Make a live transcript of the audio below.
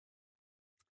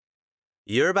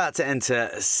You're about to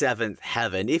enter seventh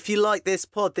heaven. If you like this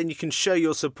pod, then you can show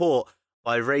your support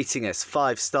by rating us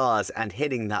 5 stars and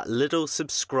hitting that little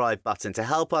subscribe button to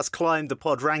help us climb the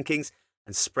pod rankings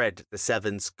and spread the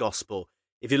Sevens gospel.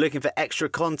 If you're looking for extra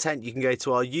content, you can go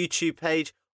to our YouTube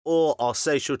page or our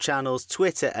social channels,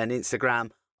 Twitter and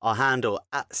Instagram, our handle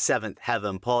at Seventh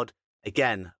Heaven Pod.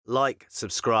 Again, like,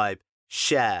 subscribe,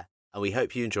 share, and we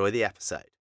hope you enjoy the episode.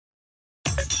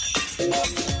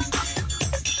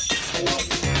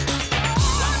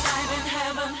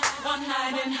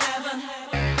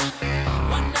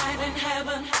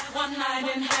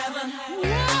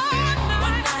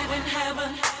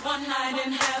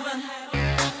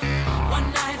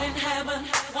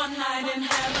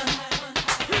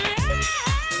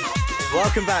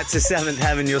 Welcome back to Seventh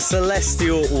Heaven, your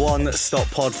celestial one-stop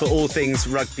pod for all things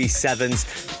rugby sevens.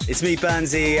 It's me,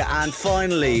 Burnsy, and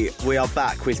finally we are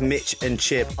back with Mitch and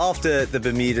Chip after the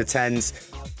Bermuda Tens.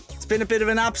 It's been a bit of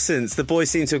an absence. The boys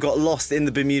seem to have got lost in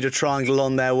the Bermuda Triangle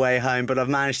on their way home, but I've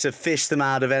managed to fish them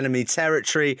out of enemy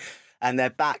territory and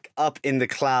they're back up in the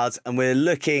clouds, and we're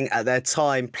looking at their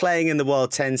time playing in the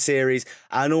World 10 Series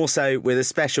and also with a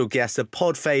special guest, a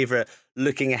pod favourite,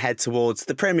 looking ahead towards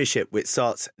the Premiership, which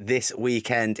starts this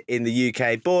weekend in the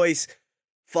UK. Boys,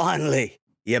 finally,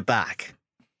 you're back.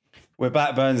 We're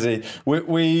back, Burnsy.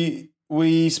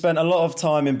 We spent a lot of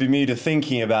time in Bermuda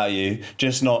thinking about you,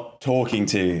 just not talking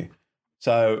to you.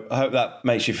 So I hope that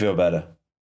makes you feel better.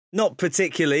 Not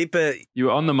particularly, but... You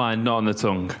were on the mind, not on the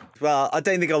tongue. Well, I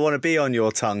don't think I want to be on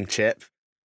your tongue, Chip.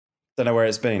 Don't know where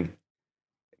it's been.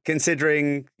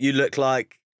 Considering you look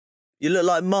like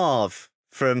Marv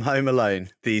from Home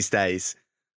Alone these days.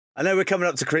 I know we're coming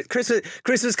up to Christmas.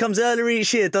 Christmas comes earlier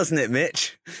each year, doesn't it,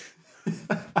 Mitch?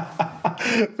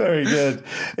 Very good.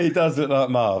 He does look like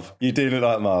Marv. You do look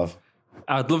like Marv.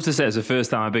 I'd love to say it's the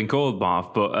first time I've been called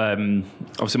Marv, but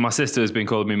obviously my sister has been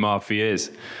calling me Marv for years.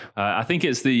 I think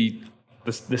it's the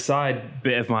side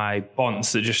bit of my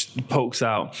bonce that just pokes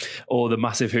out, or the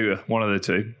massive hooter, one of the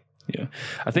two. Yeah,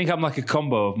 I think I'm like a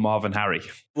combo of Marv and Harry.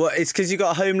 Well, it's because you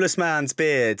got a homeless man's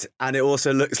beard and it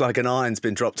also looks like an iron's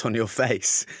been dropped on your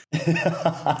face.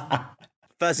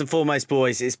 First and foremost,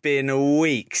 boys, it's been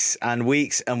weeks and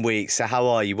weeks and weeks. So how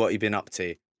are you? What have you been up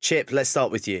to? Chip, let's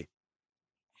start with you.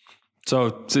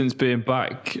 So since being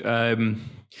back,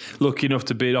 lucky enough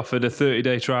to be offered a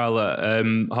 30-day trial at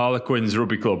Harlequins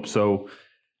Rugby Club. So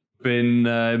been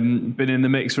in the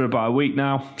mix for about a week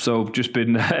now. So just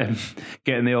been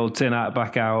getting the old tin hat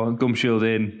back out, gum shield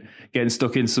in, getting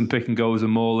stuck in some pick and goes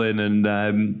and mauling,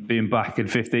 and being back in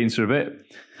 15s for a bit.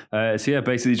 So yeah,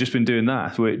 basically just been doing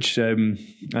that, which I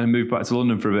moved back to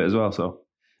London for a bit as well. So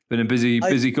been a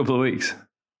busy couple of weeks.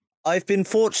 I've been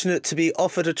fortunate to be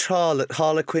offered a trial at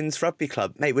Harlequins Rugby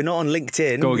Club. Mate, we're not on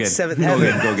LinkedIn. Go again. Seventh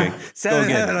Heaven. Go again. Seventh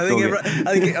Heaven.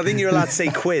 I think you're allowed to say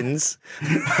Quins.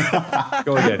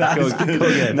 Go again. Go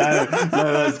again. No,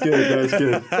 that's good.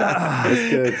 That's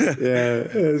good. Yeah,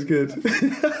 that's good.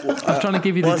 I was trying to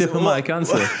give you the diplomatic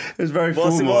answer. It was very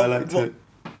formal. I liked it.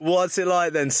 What's it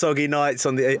like then? Soggy nights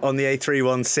on the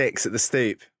A316 at the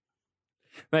Stoop.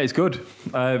 Mate, it's good.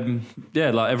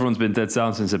 Yeah, like everyone's been dead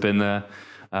sound since I've been there.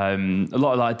 A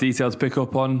lot of like detail to pick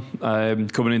up on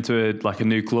coming into a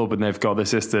new club, and they've got their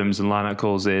systems and line-out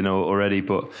calls in already,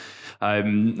 but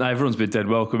everyone's been dead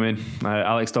welcoming.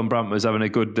 Alex Don Brandt was having a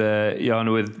good yarn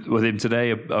with him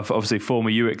today, obviously former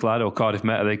Uwick lad, or Cardiff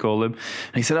Meta they call him,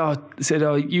 and he said,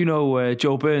 oh you know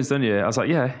Joe Burns, don't you? I was like,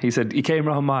 yeah. He said he came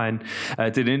round mine,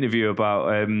 did an interview about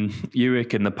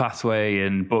Uwick and the pathway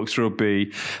and Bucks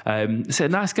Rugby. He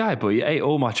said, nice guy, but he ate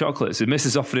all my chocolates. His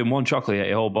missus offered him one chocolate, he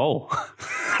ate a whole bowl.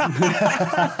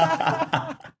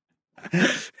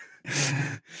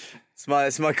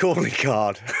 It's my calling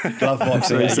card. Love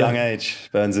boxing at a young age,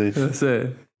 Burnsy. That's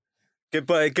it. Good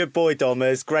boy,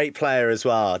 Domers. Great player as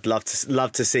well. I'd love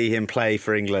to see him play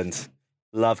for England.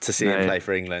 Love to see him play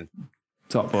for England.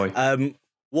 Top boy.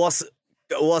 What's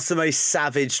the most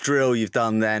savage drill you've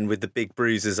done then with the big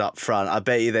bruisers up front? I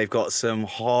bet you they've got some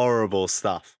horrible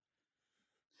stuff.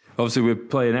 Obviously, we're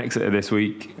playing Exeter this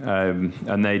week,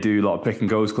 and they do a lot of pick and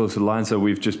goes close to the line, so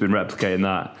we've just been replicating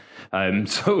that.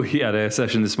 So we had a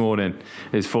session this morning.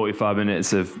 It's 45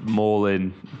 minutes of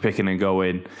mauling, picking and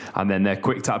going, and then they're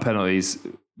quick tap penalties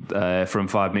from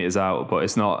 5 metres out. But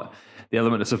it's not, the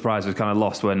element of surprise was kind of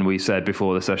lost when we said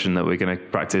before the session that we're going to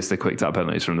practice the quick tap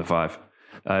penalties from the 5.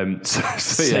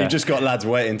 So you've just got lads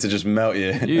waiting to just melt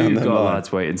you. You've got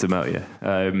lads waiting to melt you.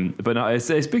 But no,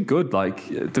 it's been good. Like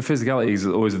the physicality is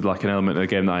always like an element of the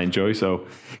game that I enjoy. So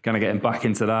kind of getting back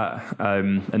into that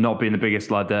and not being the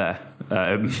biggest lad there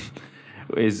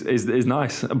is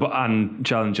nice, but and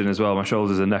challenging as well. My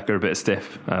shoulders and neck are a bit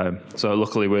stiff, so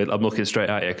luckily I'm looking straight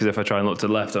at you, because if I try and look to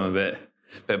the left, I'm a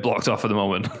bit blocked off at the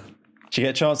moment. Did you get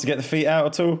a chance to get the feet out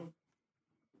at all?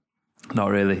 Not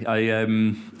really.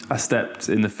 I stepped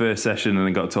in the first session and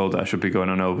then got told that I should be going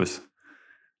on overs.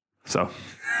 So,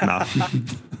 no.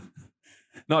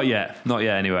 Not yet.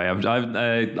 Anyway,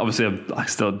 I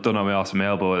still don't know my arse and my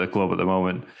elbow at the club at the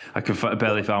moment. I can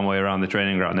barely find my way around the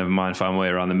training ground. Never mind find my way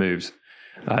around the moves.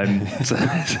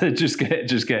 So just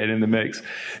getting in the mix,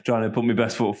 trying to put my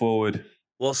best foot forward.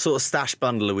 What sort of stash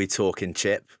bundle are we talking,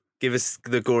 Chip? Give us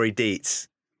the gory deets.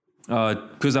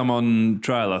 Because I'm on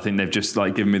trial, I think they've just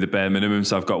given me the bare minimum.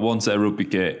 So I've got one set of rugby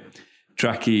kit,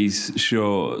 trackies,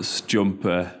 shorts,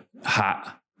 jumper,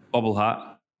 hat, bobble hat.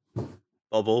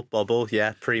 Bobble,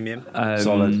 yeah, premium.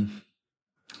 Solid.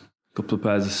 Couple of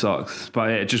pairs of socks. But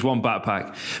yeah, just one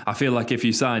backpack. I feel like if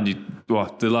you signed,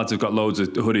 the lads have got loads of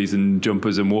hoodies and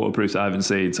jumpers and waterproofs I haven't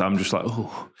seen. So I'm just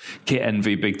kit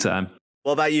envy big time.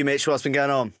 What about you, Mitch? What's been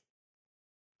going on?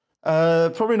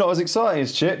 Probably not as exciting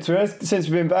as Chip, to be honest. Since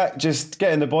we've been back, just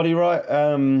getting the body right.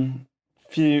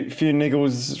 Few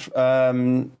niggles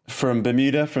from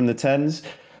Bermuda, from the tens.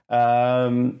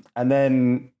 And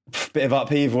then bit of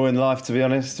upheaval in life, to be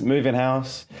honest. Moving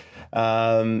house,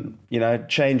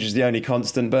 change is the only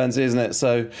constant, Burns, isn't it?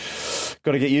 So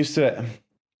got to get used to it.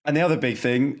 And the other big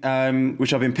thing,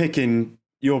 which I've been picking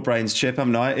your brains, Chip,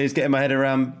 haven't I, is getting my head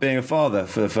around being a father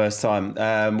for the first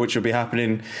time, which will be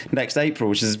happening next April,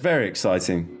 which is very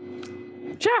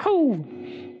exciting. Yahoo!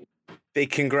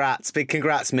 Big congrats,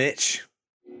 Mitch.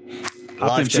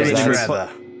 Life changed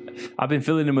forever. I've been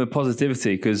filling them with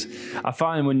positivity, because I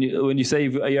find when you say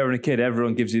you're having a kid,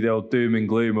 everyone gives you the old doom and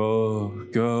gloom. Oh,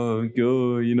 go,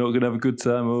 you're not going to have a good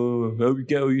time. Oh, hope you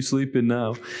get all you sleeping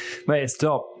now. Mate, it's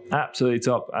top. Absolutely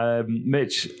top.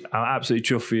 Mitch, I'm absolutely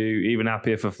chuffed for you, even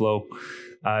happier for Flo.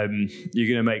 You're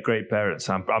going to make great parents.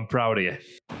 I'm proud of you.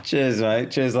 Cheers, mate.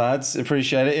 Cheers, lads.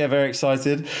 Appreciate it. Yeah, very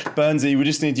excited. Burnsy, we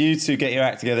just need you to get your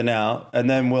act together now, and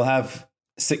then we'll have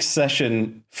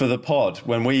succession for the pod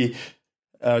when we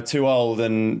too old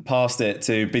and past it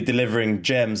to be delivering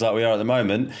gems like we are at the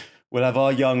moment. We'll have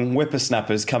our young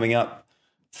whippersnappers coming up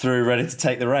through, ready to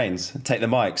take the reins, take the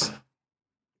mics.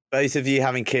 Both of you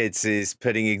having kids is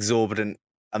putting exorbitant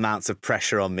amounts of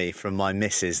pressure on me from my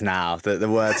missus now that the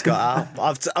word's got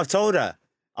out. I've told her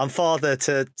I'm father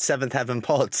to Seventh Heaven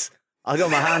pods. I got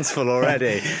my hands full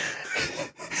already.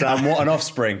 So, and what an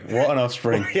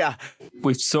offspring. Yeah.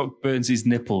 We sucked Burnsy's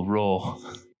nipple raw.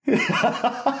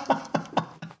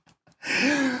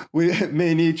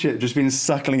 Me and you, Chip, just been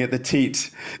suckling at the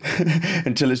teat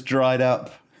until it's dried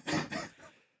up.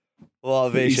 What a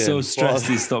vision. He's so stressed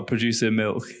he's stopped producing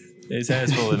milk. His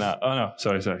hair's falling out. Oh no,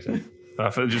 sorry. I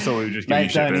just thought we were just giving you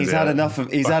shit. He's had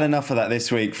enough of that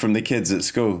this week from the kids at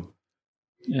school.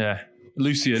 Yeah.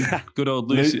 Lucian, good old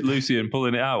Lucian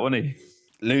pulling it out, wasn't he?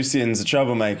 Lucian's a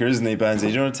troublemaker, isn't he, Burnsy? Do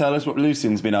you want to tell us what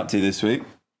Lucian's been up to this week?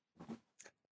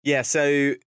 Yeah,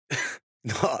 so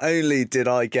not only did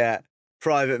I get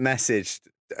private messaged,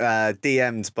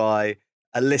 DM'd by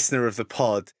a listener of the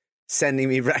pod, sending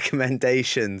me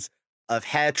recommendations of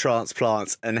hair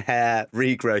transplants and hair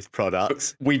regrowth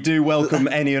products. We do welcome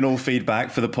any and all feedback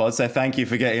for the pod, so thank you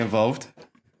for getting involved.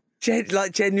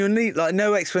 Genuinely,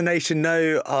 no explanation,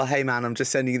 no, oh, hey man, I'm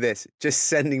just sending you this. Just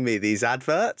sending me these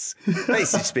adverts. Basically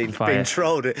just being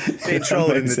trolled in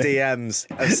the DMs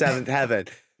of Seventh Heaven.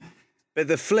 But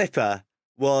the flipper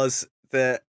was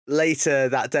that later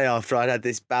that day, after I'd had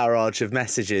this barrage of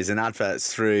messages and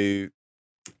adverts through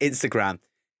Instagram,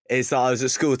 is that I was at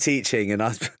school teaching and I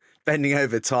was bending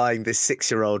over tying this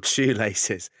 6-year-old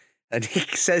shoelaces. And he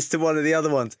says to one of the other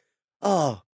ones,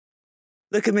 oh,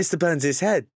 look at Mr. Burns'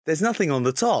 head. There's nothing on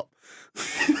the top.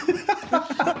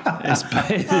 It's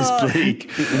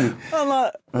bleak. I'm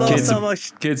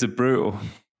like, kids are brutal.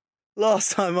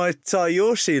 Last time I tie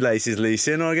your shoelaces,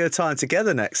 Lucian, I'm going to tie them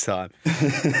together next time.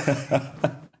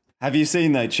 Have you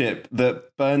seen, though, Chip,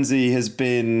 that Burnsy has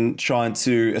been trying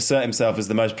to assert himself as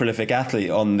the most prolific athlete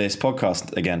on this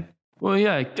podcast again? Well,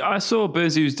 yeah, I saw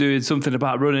Burnsy was doing something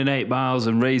about running 8 miles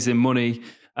and raising money.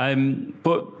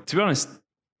 But to be honest,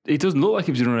 he doesn't look like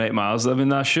he was running 8 miles. I mean,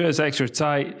 that shirt's extra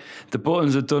tight. The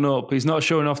buttons are done up. He's not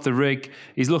showing off the rig.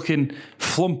 He's looking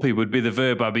flumpy would be the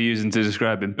verb I'd be using to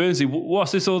describe him. Burnsy,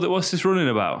 what's this running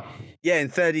about? Yeah, in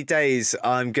 30 days,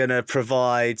 I'm going to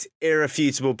provide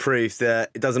irrefutable proof that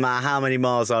it doesn't matter how many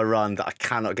miles I run, that I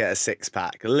cannot get a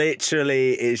 6-pack.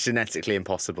 Literally, it's genetically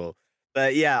impossible.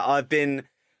 But yeah,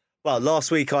 last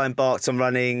week I embarked on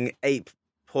running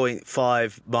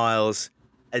 8.5 miles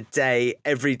a day,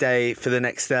 every day for the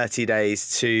next 30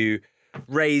 days to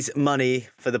raise money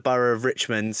for the Borough of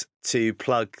Richmond to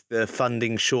plug the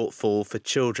funding shortfall for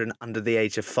children under the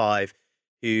age of 5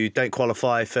 who don't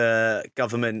qualify for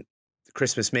government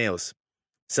Christmas meals.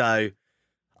 So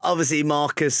obviously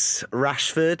Marcus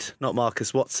Rashford, not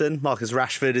Marcus Watson, Marcus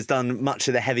Rashford has done much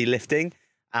of the heavy lifting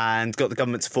and got the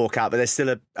government to fork out, but there's still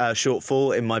a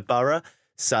shortfall in my borough.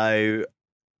 So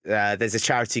there's a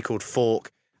charity called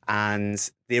Fork, and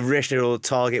the original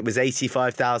target was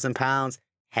 £85,000,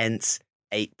 hence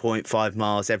 8.5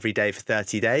 miles every day for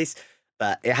 30 days.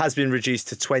 But it has been reduced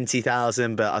to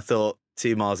 20,000, but I thought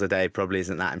 2 miles a day probably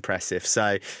isn't that impressive.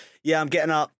 So yeah, I'm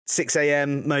getting up 6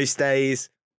 a.m. most days,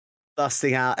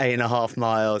 busting out 8.5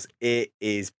 miles. It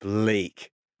is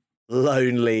bleak,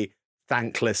 lonely,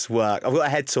 thankless work. I've got a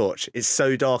head torch. It's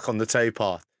so dark on the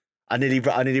towpath. I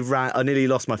nearly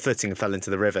lost my footing and fell into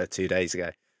the river 2 days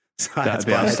ago. So that'd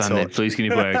be outstanding. Please, can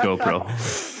you buy a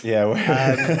GoPro?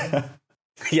 Yeah.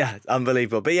 Yeah,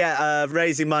 unbelievable. But yeah,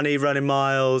 raising money, running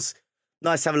miles.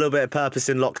 Nice to have a little bit of purpose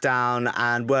in lockdown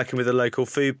and working with a local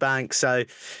food bank. So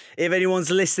if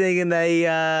anyone's listening and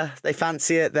they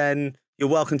fancy it, then you're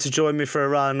welcome to join me for a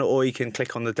run, or you can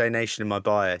click on the donation in my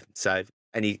bio. So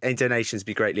any donations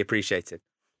be greatly appreciated.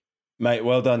 Mate,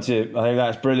 well done to you. I think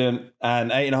that's brilliant.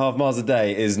 And 8.5 miles a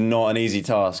day is not an easy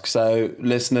task. So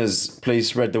listeners, please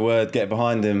spread the word, get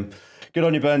behind him. Good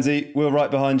on you, Burnsy. We're right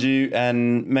behind you,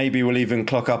 and maybe we'll even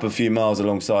clock up a few miles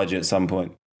alongside you at some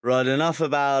point. Right, enough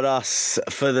about us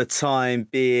for the time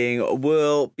being.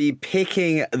 We'll be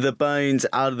picking the bones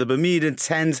out of the Bermuda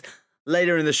Tens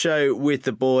later in the show with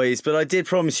the boys, but I did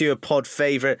promise you a pod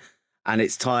favourite, and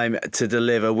it's time to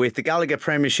deliver. With the Gallagher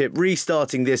Premiership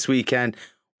restarting this weekend,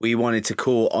 we wanted to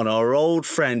call on our old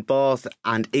friend Bath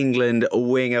and England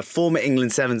winger, former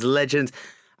England Sevens legend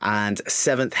and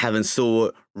Seventh Heaven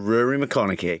stalwart Rory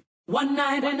McConaughey. One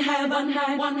night in heaven, one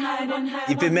night in heaven.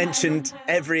 You've been mentioned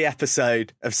every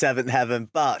episode of Seventh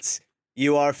Heaven, but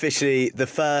you are officially the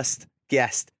first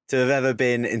guest to have ever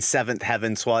been in Seventh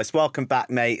Heaven twice. Welcome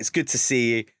back, mate. It's good to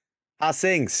see you. How's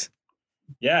things?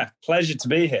 Yeah, pleasure to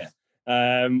be here.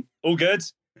 All good.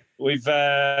 We've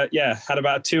had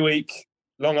about a 2-week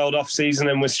long old off season,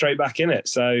 and we're straight back in it.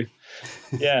 So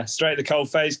yeah, straight to the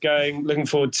cold face going. Looking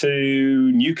forward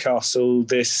to Newcastle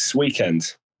this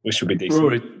weekend, which will be decent.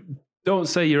 Rory, don't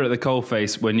say you're at the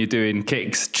coalface when you're doing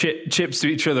kicks, chips to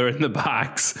each other in the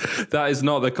backs. That is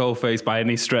not the coalface by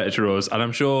any stretch, Rose. And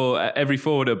I'm sure every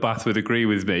forward at Bath would agree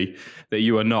with me that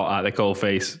you are not at the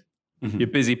coalface. Mm-hmm. You're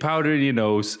busy powdering your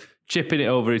nose, chipping it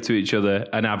over to each other,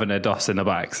 and having a doss in the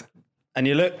backs. And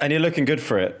you're looking good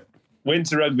for it.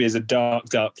 Winter rugby is a dark,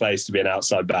 dark place to be an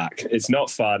outside back. It's not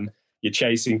fun. You're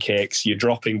chasing kicks. You're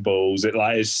dropping balls.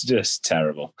 It's just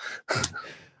terrible.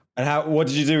 And what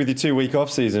did you do with your 2-week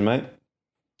off season, mate?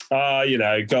 Got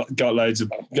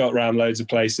around loads of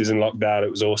places in lockdown. It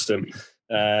was awesome.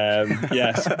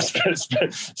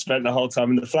 Spent the whole time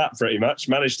in the flat pretty much.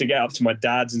 Managed to get up to my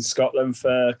dad's in Scotland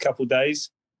for a couple of days,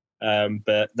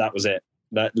 but that was it.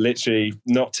 That literally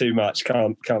not too much.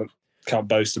 Can't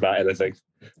boast about anything.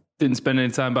 Didn't spend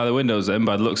any time by the windows then,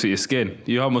 by the looks of your skin.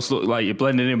 You almost look like you're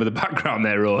blending in with the background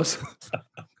there, Rose.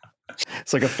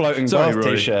 It's like a floating Bath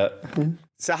t-shirt.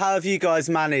 So how have you guys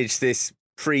managed this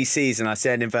pre-season? I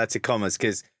say in inverted commas,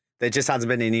 because there just hasn't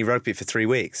been any rugby for 3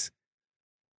 weeks.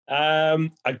 I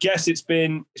guess it's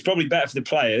probably better for the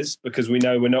players, because we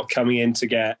know we're not coming in to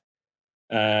get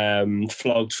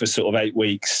flogged for sort of 8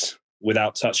 weeks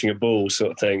without touching a ball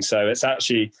sort of thing. So it's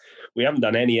actually, we haven't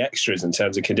done any extras in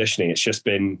terms of conditioning. It's just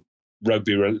been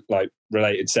rugby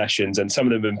related sessions, and some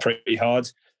of them have been pretty hard,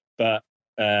 but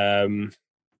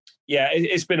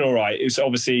it's been all right. It's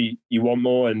obviously you want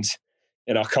more, and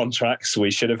in our contracts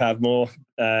we should have had more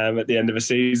at the end of a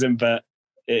season, but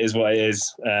it is what it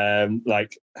is.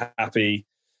 Happy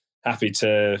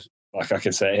to, like I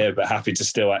can say it here, but happy to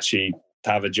still actually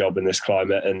have a job in this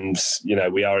climate, and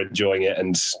we are enjoying it,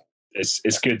 and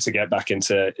it's good to get back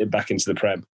into the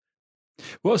Prem.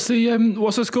 What's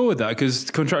the score with that? Because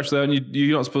contractually,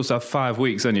 you're not supposed to have 5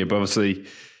 weeks, are you? But obviously,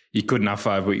 you couldn't have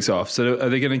 5 weeks off. So are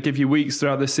they going to give you weeks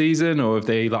throughout the season, or have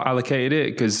they allocated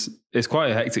it? Because it's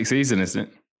quite a hectic season, isn't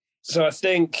it? So I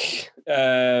think,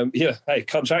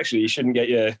 contractually, you shouldn't get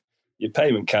your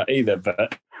payment cut either.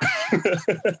 But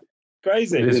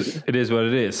crazy. It is what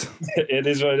it is. It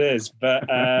is what it is. But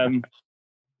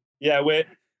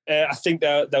I think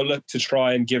they'll look to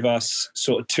try and give us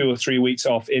sort of 2 or 3 weeks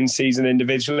off in season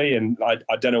individually. And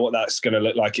I don't know what that's going to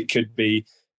look like. It could be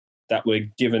that we're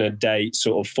given a date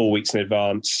sort of 4 weeks in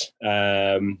advance.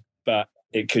 But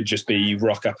it could just be you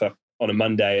rock up on a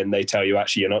Monday and they tell you,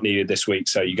 actually, you're not needed this week,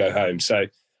 so you go home. So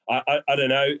I don't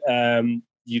know.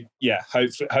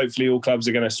 hopefully all clubs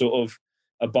are going to sort of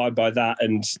abide by that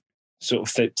and sort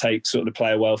of take sort of the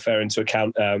player welfare into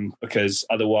account, because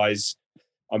otherwise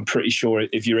I'm pretty sure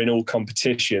if you're in all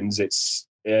competitions, it's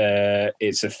a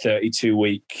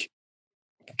 32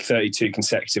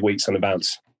 consecutive weeks on the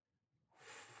bounce.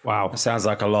 Wow. That sounds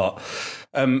like a lot.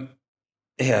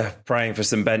 Yeah, praying for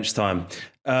some bench time.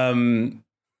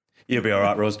 You'll be all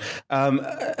right, Roz. But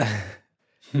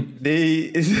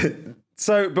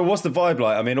what's the vibe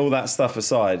like? I mean, all that stuff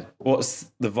aside,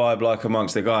 what's the vibe like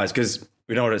amongst the guys? Because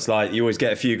we know what it's like. You always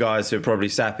get a few guys who are probably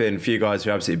sapping, a few guys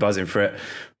who are absolutely buzzing for it.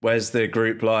 Where's the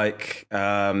group like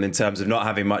in terms of not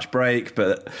having much break,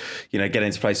 but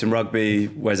getting to play some rugby?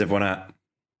 Where's everyone at?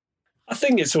 I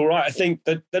think it's all right. I think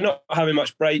that they're not having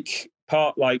much break.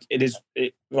 Part like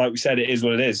like we said, it is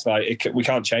what it is. Like we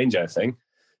can't change anything,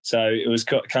 so it was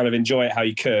kind of enjoy it how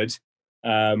you could,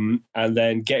 and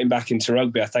then getting back into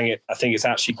rugby. I think it's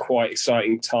actually quite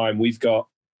exciting time. We've got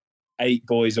 8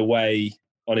 boys away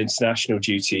on international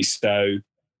duty, so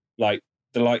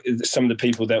some of the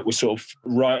people that were sort of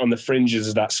right on the fringes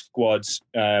of that squad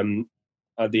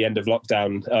at the end of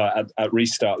lockdown at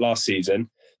restart last season.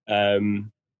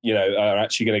 Are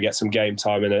actually going to get some game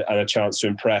time and a chance to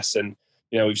impress. And,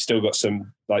 we've still got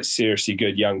some seriously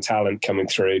good young talent coming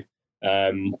through.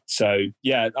 I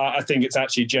think it's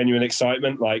actually genuine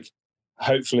excitement,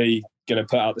 hopefully going to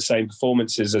put out the same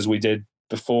performances as we did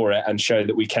before it and show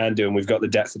that we can do. And we've got the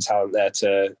depth of talent there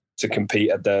to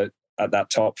compete at that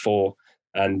top 4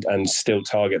 and still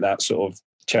target that sort of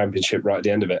championship right at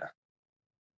the end of it.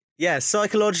 Yeah,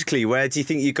 psychologically, where do you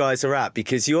think you guys are at?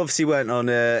 Because you obviously went on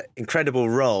an incredible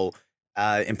role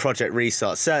in Project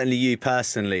Restart, certainly you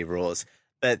personally, Roz,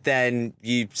 but then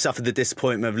you suffered the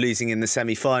disappointment of losing in the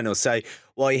semi-final. So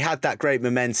while you had that great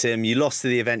momentum, you lost to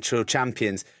the eventual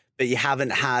champions, but you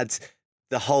haven't had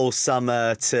the whole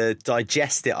summer to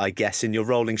digest it, I guess, and you're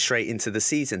rolling straight into the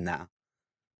season now.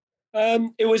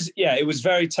 It was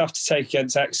very tough to take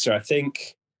against Exeter. I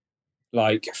think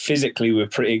physically we were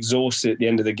pretty exhausted at the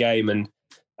end of the game, and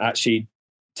actually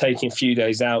taking a few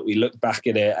days out, we looked back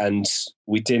at it and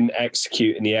we didn't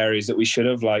execute in the areas that we should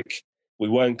have. We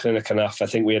weren't clinical enough. I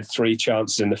think we had 3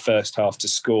 chances in the first half to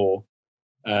score,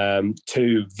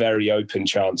 2 very open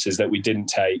chances that we didn't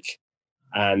take.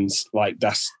 And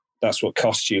that's what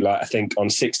cost you. I think on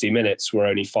 60 minutes, we're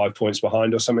only 5 points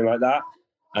behind or something like that.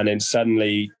 And then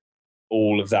suddenly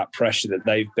all of that pressure that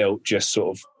they've built just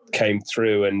sort of came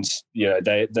through, and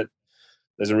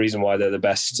there's a reason why they're the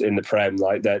best in the Prem.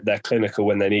 They're clinical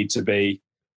when they need to be,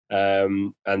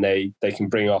 and they can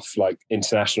bring off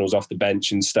internationals off the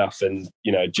bench and stuff, and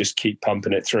just keep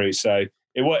pumping it through. So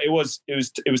it was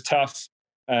tough,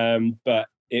 but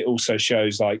it also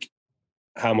shows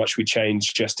how much we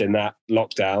changed just in that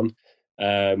lockdown.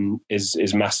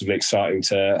 Is massively exciting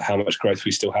to how much growth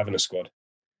we still have in the squad.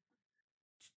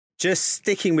 Just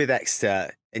sticking with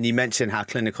Exeter, and you mentioned how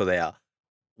clinical they are.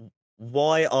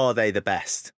 Why are they the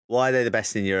best? Why are they the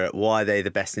best in Europe? Why are they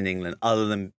the best in England, other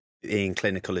than being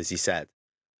clinical, as you said?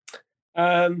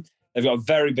 They've got a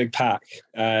very big pack.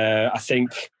 I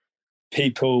think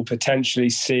people potentially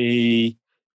see,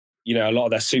 a lot of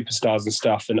their superstars and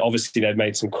stuff, and obviously they've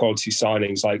made some quality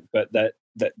signings, but that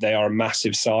they are a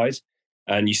massive side.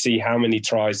 And you see how many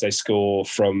tries they score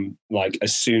from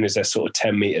as soon as they're sort of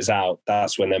 10 metres out.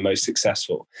 That's when they're most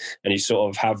successful. And you sort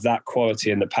of have that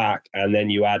quality in the pack, and then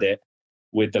you add it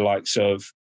with the likes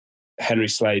of Henry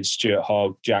Slade, Stuart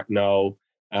Hogg, Jack Noel,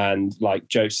 and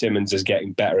Joe Simmons is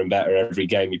getting better and better every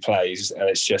game he plays. And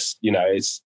it's just,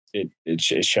 it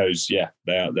shows,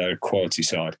 they're a quality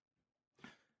side.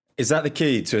 Is that the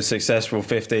key to a successful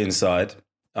 15 side?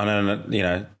 I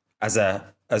know,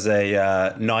 as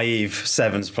a naive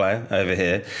sevens player over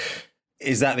here,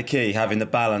 is that the key, having the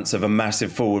balance of a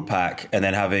massive forward pack and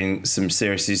then having some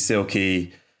seriously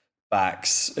silky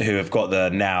backs who have got the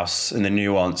nous and the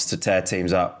nuance to tear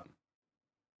teams up?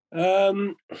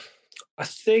 I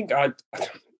think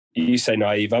you say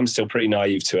naive, I'm still pretty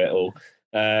naive to it all.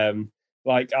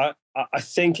 I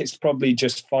think it's probably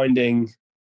just finding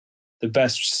the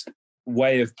best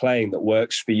way of playing that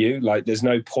works for you. There's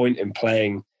no point in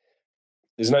playing.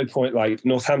 There's no point.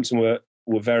 Northampton were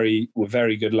very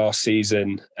good last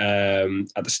season,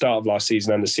 at the start of last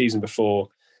season and the season before,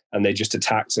 and they just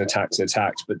attacked and attacked and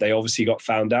attacked. But they obviously got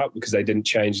found out because they didn't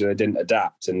change and they didn't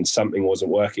adapt, and something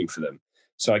wasn't working for them.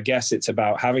 So I guess it's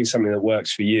about having something that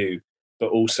works for you, but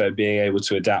also being able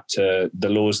to adapt to the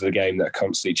laws of the game that are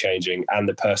constantly changing and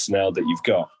the personnel that you've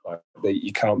got.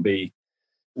 You can't be.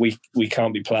 We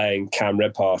can't be playing Cam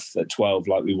Redpath at 12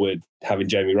 like we would having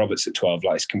Jamie Roberts at 12.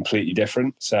 It's completely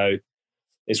different. So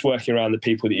it's working around the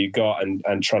people that you've got and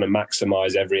trying to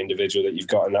maximise every individual that you've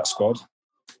got in that squad,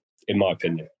 in my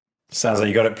opinion. Sounds like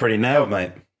you got it pretty nailed,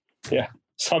 mate. Yeah.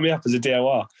 Sign me up as a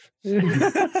DOR. You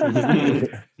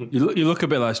look a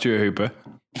bit like Stuart Hooper.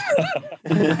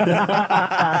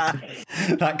 That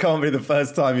can't be the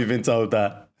first time you've been told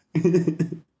that.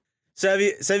 So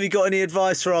have you got any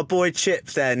advice for our boy Chip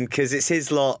then? Because it's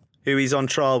his lot who he's on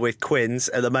trial with, Quins,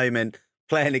 at the moment,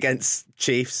 playing against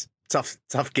Chiefs. Tough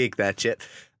gig there, Chip.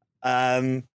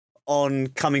 On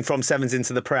coming from sevens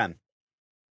into the Prem.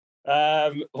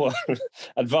 Well,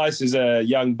 advice as a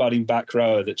young budding back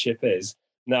rower that Chip is.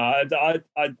 No,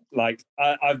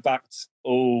 I've backed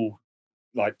all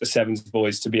like the sevens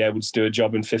boys to be able to do a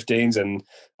job in 15s, and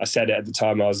I said it at the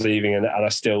time I was leaving, and I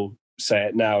still say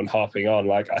it now and harping on.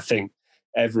 Like, I think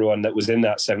everyone that was in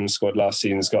that sevens squad last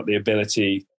season has got the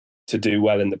ability to do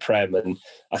well in the Prem, and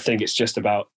I think it's just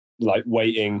about like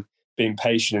waiting, being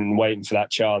patient and waiting for that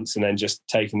chance, and then just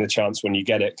taking the chance when you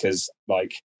get it, because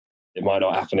like it might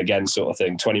not happen again, sort of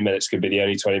thing. 20 minutes could be the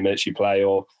only 20 minutes you play,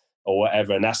 or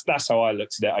whatever, and that's how I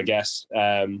looked at it, I guess.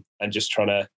 And just trying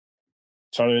to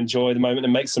enjoy the moment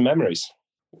and make some memories.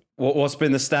 What's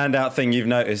been the standout thing you've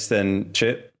noticed then,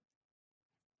 Chip?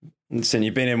 Since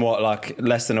you've been in like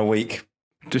less than a week?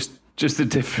 Just the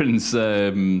difference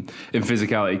in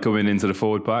physicality coming into the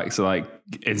forward pack. So like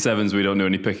in sevens, we don't do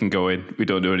any pick and go in. We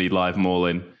don't do any live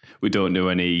mauling. We don't do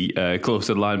any close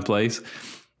to the line plays.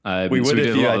 We would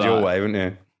if you had your way, wouldn't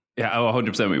you? Yeah,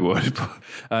 100% we would.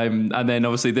 And then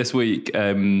obviously this week,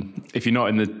 if you're not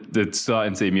in the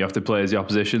starting team, you have to play as the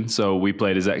opposition. So we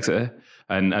played as Exeter.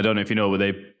 And I don't know if you know, but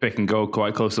they pick and go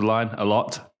quite close to the line a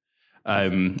lot,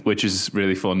 which is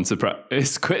really fun to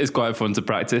practice. It's quite fun to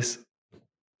practice.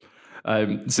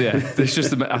 So yeah, there's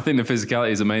just I think the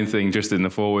physicality is the main thing just in the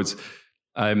forwards.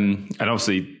 And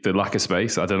obviously the lack of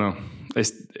space. I don't know.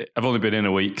 I've only been in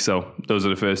a week, so those are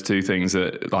the first two things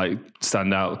that like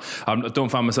stand out. I don't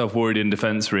find myself worried in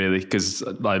defence really, because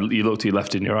like you look to your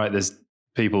left and your right, there's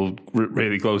people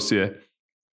really close to you.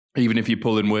 Even if you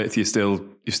pull in width, you're still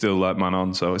like man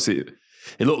on. So it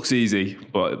looks easy,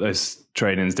 but there's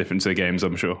training's different to the games,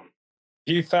 I'm sure.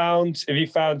 Have you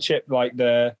found Chip, like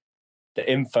the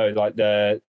info, like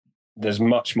there's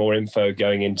much more info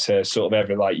going into sort of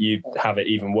every, like you have it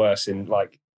even worse in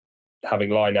like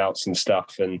having line outs and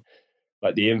stuff, and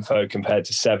like the info compared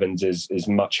to sevens is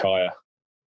much higher.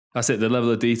 That's it. The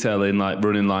level of detail in like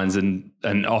running lines and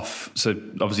off. So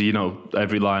obviously, you know,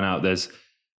 every line out there's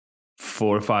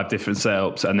 4 or 5 different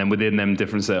setups, and then within them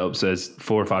different setups there's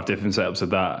 4 or 5 different setups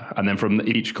of that, and then from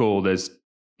each call there's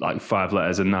like 5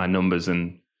 letters and 9 numbers,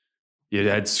 and your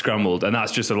head's scrambled, and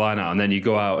that's just a line out. And then you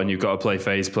go out and you've got to play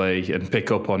phase play and pick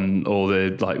up on all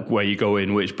the like where you go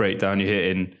in, which breakdown you're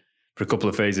hitting for a couple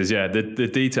of phases. Yeah, the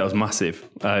detail's massive.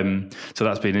 So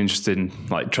that's been interesting.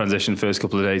 Like transition first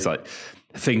couple of days, like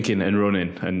thinking and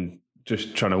running and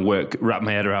just trying to wrap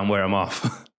my head around where I'm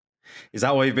off. Is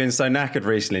that why you've been so knackered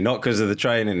recently? Not because of the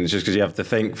training, it's just because you have to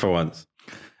think for once.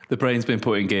 The brain's been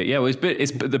put in gear. Yeah, well,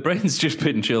 the brain's just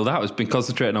been chilled out. It's been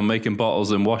concentrating on making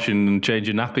bottles and washing and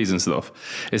changing nappies and stuff.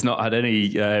 It's not had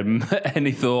any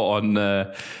any thought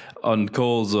on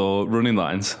calls or running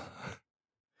lines.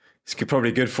 It's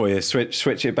probably good for you.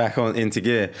 Switch it back on into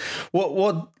gear.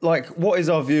 What is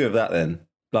our view of that then?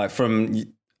 Like from,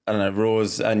 I don't know,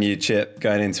 Roars and you, Chip,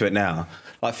 going into it now.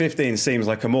 Like 15 seems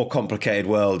like a more complicated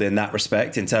world in that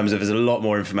respect, in terms of there's a lot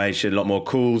more information, a lot more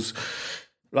calls.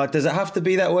 Like, does it have to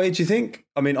be that way, do you think?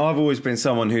 I mean, I've always been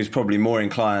someone who's probably more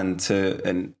inclined to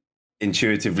and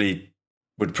intuitively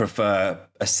would prefer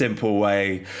a simple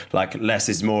way, like less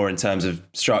is more in terms of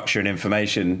structure and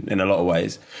information in a lot of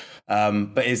ways.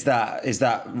 But is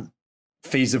that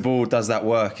feasible? Does that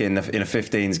work in a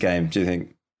 15s game, do you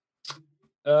think?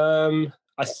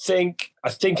 I think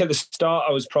at the start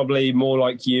I was probably more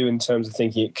like you in terms of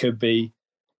thinking it could be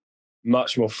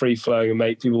much more free flowing and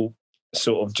make people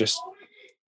sort of just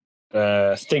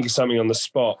think of something on the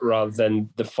spot rather than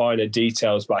the finer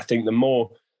details. But I think the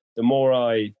more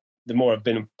I've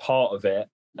been a part of it,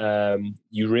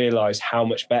 you realise how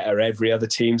much better every other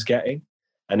team's getting,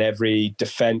 and every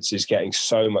defence is getting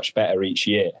so much better each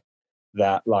year.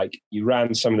 That like you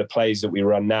ran some of the plays that we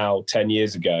run now 10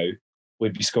 years ago,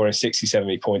 we'd be scoring 60,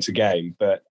 70 points a game.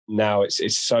 But now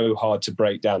it's so hard to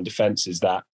break down defences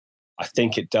that I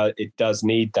think it does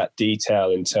need that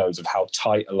detail in terms of how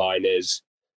tight a line is,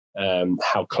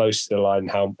 how close to the line,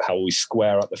 how we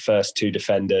square up the first 2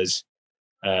 defenders.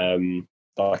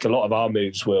 Like a lot of our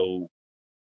moves will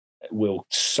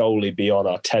solely be on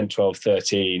our 10, 12,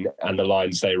 13 and the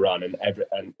lines they run. And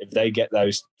if they get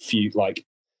those few, like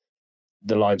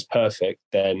the line's perfect,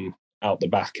 then out the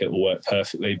back, it will work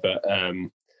perfectly. But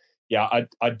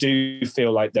I do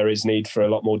feel like there is need for a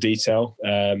lot more detail.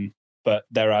 But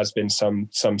there has been some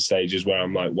stages where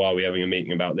I'm like, why are we having a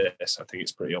meeting about this? I think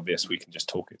it's pretty obvious we can just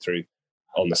talk it through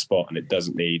on the spot, and it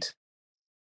doesn't need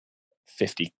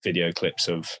 50 video clips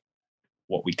of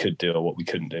what we could do or what we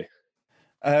couldn't do.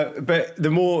 But the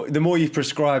more you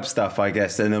prescribe stuff, I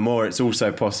guess, then the more it's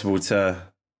also possible to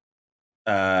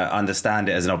understand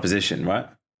it as an opposition, right?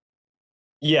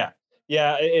 Yeah,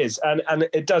 it is, and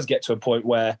it does get to a point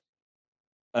where,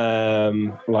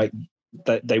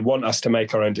 they want us to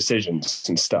make our own decisions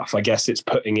and stuff. I guess it's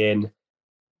putting in.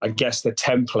 I guess the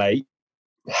template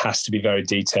has to be very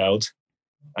detailed,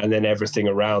 and then everything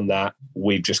around that,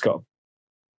 we've just got to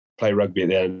play rugby at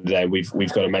the end of the day.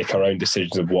 We've got to make our own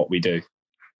decisions of what we do.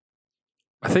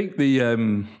 I think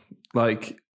the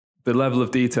level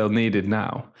of detail needed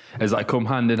now has like come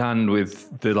hand in hand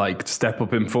with the like step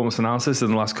up in performance analysis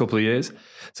in the last couple of years.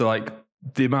 So like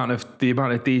the amount of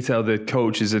detail the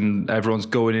coaches and everyone's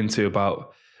going into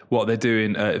about what they're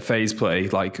doing at phase play,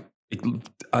 like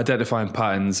identifying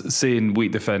patterns, seeing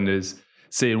weak defenders,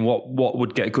 seeing what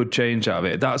would get good change out of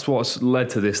it. That's what's led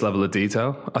to this level of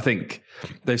detail. I think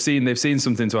they've seen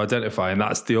something to identify, and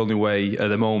that's the only way at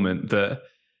the moment that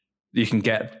you can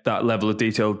get that level of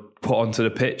detail put onto the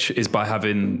pitch is by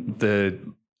having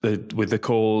with the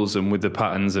calls and with the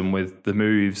patterns and with the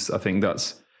moves. I think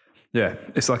that's,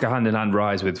 it's like a hand-in-hand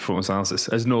rise with performance analysis,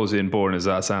 as noisy and boring as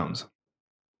that sounds.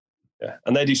 Yeah,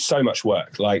 and they do so much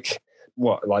work.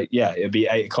 It'd be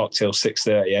 8 o'clock till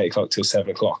 6:30, 8 o'clock till 7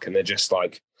 o'clock, and they're just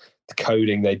like the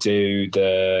coding they do.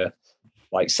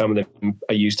 Some of them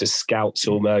are used as scouts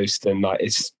almost, and like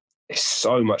it's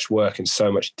so much work and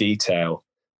so much detail.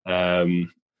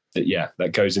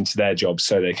 That goes into their jobs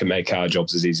so they can make our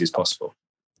jobs as easy as possible.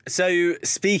 So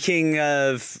speaking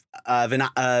of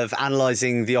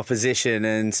analysing the opposition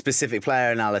and specific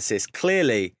player analysis,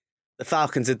 clearly the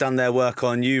Falcons have done their work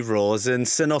on you, Roars, and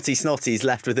Snotty Snotty's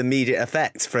left with immediate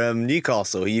effect from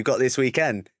Newcastle, who you got this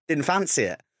weekend. Didn't fancy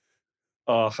it.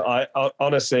 Oh, I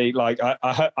honestly,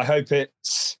 I hope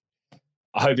it's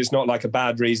not like a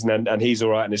bad reason and he's all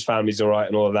right and his family's all right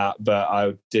and all of that. But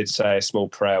I did say a small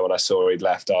prayer when I saw he'd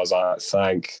left. I was like,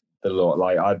 thank the Lord.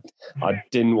 Like I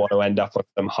didn't want to end up on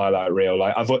some highlight reel.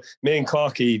 Like me and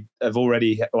Clarkey have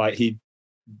already, like, he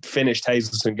finished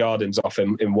Hazelton Gardens off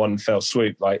in one fell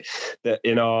swoop. Like that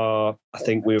I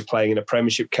think we were playing in a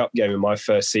Premiership Cup game in my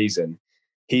first season.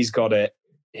 He's got it.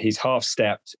 He's half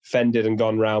stepped, fended and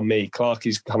gone round me.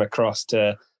 Clarkey's come across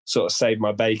to sort of save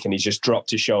my bacon. He's just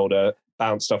dropped his shoulder,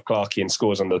 bounced off Clarkey and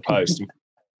scores under the post.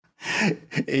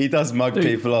 He does mug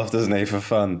people off, doesn't he, for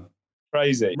fun?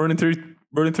 Crazy.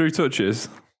 Running through touches.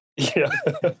 Yeah.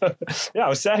 I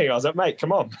was like, mate,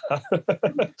 come on.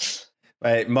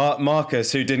 Wait,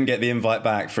 Marcus, who didn't get the invite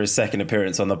back for his second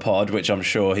appearance on the pod, which I'm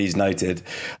sure he's noted,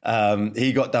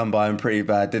 he got done by him pretty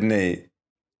bad, didn't he?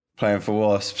 Playing for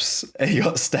Wasps. He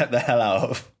got stepped the hell out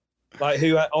of. Like,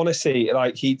 who honestly,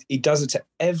 like, he does it to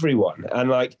everyone. And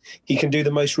like, he can do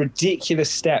the most ridiculous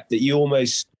step that you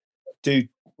almost do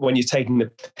when you're taking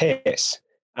the piss,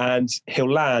 and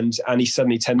he'll land and he's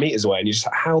suddenly 10 meters away. And you're just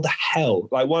like, how the hell?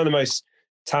 Like, one of the most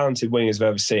talented wingers I've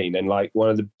ever seen. And like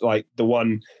a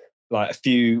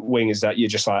few wingers that you're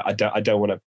just like, I don't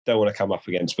want to come up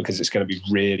against, because it's going to be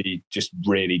really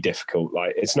difficult.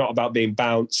 Like, it's not about being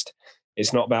bounced.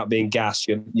 It's not about being gassed.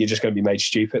 You're just going to be made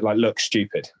stupid. Like, look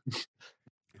stupid.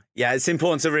 Yeah, it's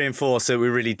important to reinforce that we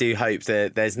really do hope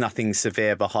that there's nothing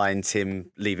severe behind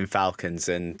him leaving Falcons.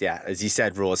 And yeah, as you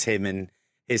said, Ross, him and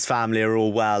his family are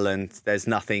all well and there's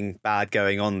nothing bad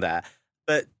going on there.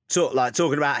 But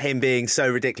talking about him being so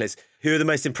ridiculous, who are the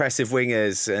most impressive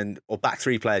wingers or back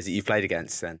three players that you've played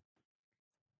against then?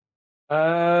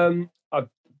 I've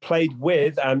played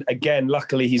with, and again,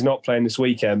 luckily he's not playing this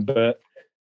weekend, but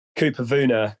Cooper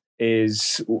Vuna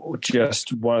is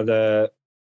just one of the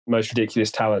most ridiculous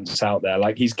talents out there.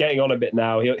 Like, he's getting on a bit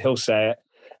now. He'll say it,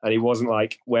 and he wasn't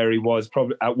like where he was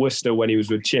probably at Worcester when he was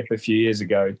with Chip a few years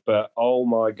ago. But oh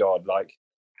my God, like,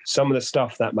 some of the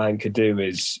stuff that man could do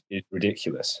is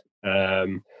ridiculous.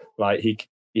 Like, he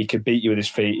could beat you with his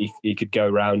feet. He could go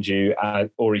around you,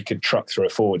 or he could truck through a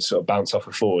forward, sort of bounce off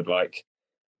a forward. Like,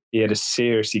 he had a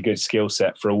seriously good skill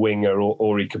set for a winger,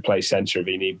 or he could play centre if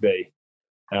he need be.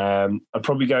 I'd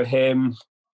probably go him.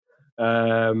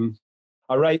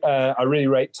 I really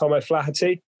rate Tom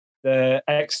O'Flaherty, the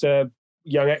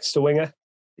young Exeter winger.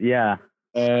 Yeah.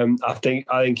 I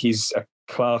think he's a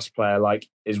class player. Like,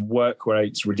 his work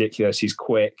rate's ridiculous. He's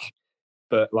quick,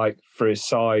 but like, for his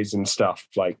size and stuff,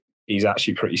 like, he's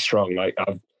actually pretty strong. Like,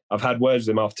 I've had words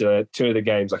with him after 2 of the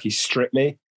games. Like, he stripped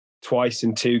me, twice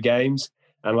in 2 games.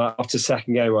 And like after the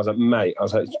second game, I was like, mate,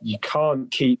 you can't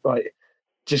keep like,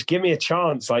 just give me a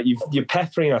chance. Like you're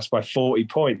peppering us by 40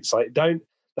 points. Like don't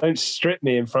strip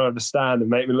me in front of the stand and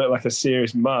make me look like a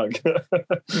serious mug.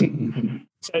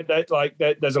 So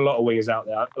there's a lot of wingers out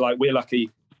there. Like we're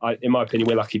lucky, in my opinion,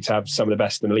 we're lucky to have some of the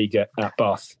best in the league at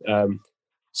Bath.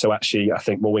 So actually, I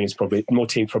think more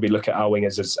teams probably look at our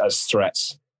wingers as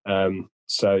threats.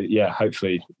 So yeah,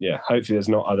 hopefully there's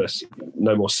no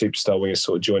more superstar wingers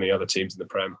sort of joining other teams in the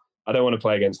Prem. I don't want to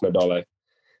play against Nadolo.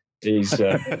 He's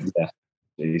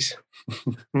he's.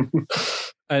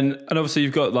 And obviously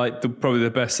you've got like probably the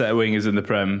best set of wingers in the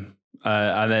Prem,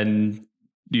 and then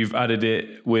you've added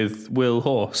it with Will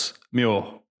Horse Muir.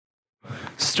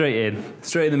 Straight in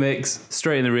the mix,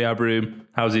 straight in the rehab room.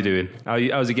 How's he doing?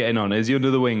 How's he getting on? Is he under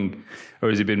the wing, or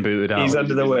has he been booted out? He's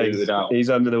under the wing. He's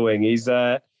under the wing. He's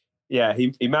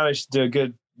he managed to do a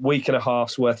good week and a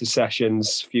half's worth of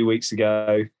sessions a few weeks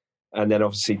ago, and then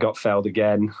obviously got failed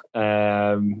again.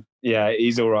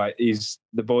 He's all right.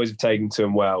 The boys have taken to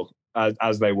him well,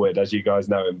 as they would, as you guys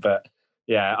know him. But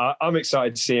yeah, I'm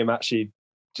excited to see him actually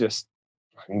just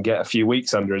get a few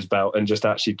weeks under his belt and just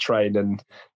actually train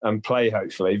and play,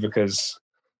 hopefully, because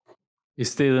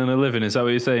he's stealing a living. Is that what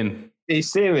you're saying? He's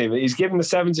stealing, but he's giving the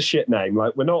Sevens a shit name.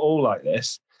 Like, we're not all like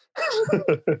this.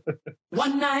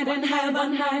 One night in heaven,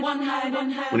 one night in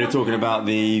heaven. When you're talking about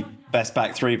the best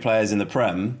back 3 players in the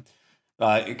Prem,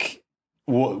 like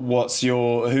who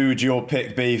would your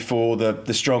pick be for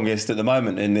the strongest at the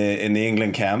moment in the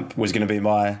England camp? Was going to be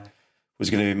my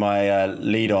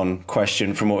lead on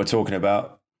question from what we're talking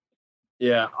about.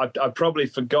 Yeah, I probably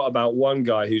forgot about one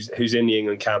guy who's in the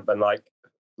England camp and like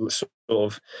sort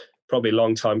of probably a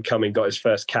long time coming, got his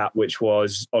first cap, which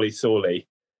was Ollie Thorley.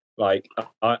 Like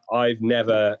I've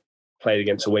never played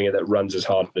against a winger that runs as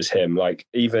hard as him. Like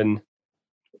even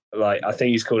like I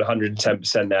think he's called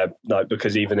 110% there, like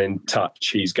because even in touch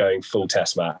he's going full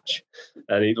test match,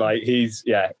 and he's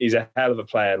a hell of a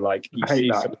player. And like you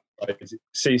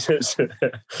see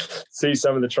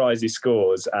some of the tries he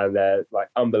scores, and they're like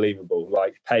unbelievable,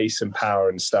 like pace and power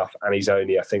and stuff. And he's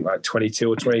only I think like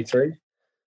 22 or 23.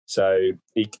 So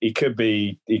he could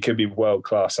be world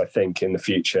class, I think, in the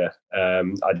future. I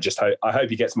hope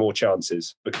he gets more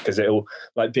chances, because it'll,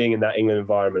 like, being in that England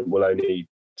environment will only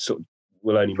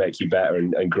make you better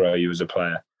and grow you as a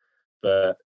player.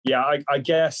 But yeah, I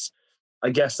guess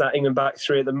that England back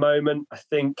 3 at the moment, I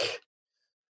think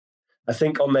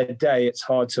on their day it's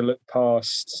hard to look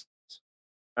past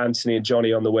Anthony and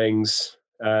Johnny on the wings,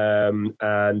 and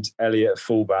Elliot at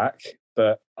fullback.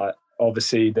 But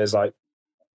obviously there's like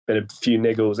been a few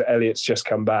niggles. Elliot's just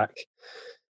come back.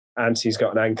 Anthony's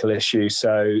got an ankle issue,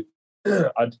 so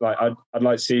I'd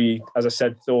like to see, as I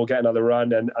said, Thor get another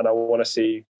run, and I want to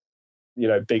see,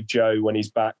 Big Joe when he's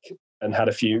back and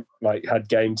had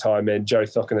game time in Joe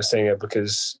Thockiner-Singer,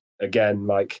 because again,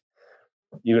 like,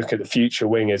 you look at the future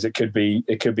wingers, it could be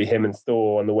him and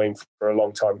Thor on the wing for a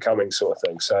long time coming, sort of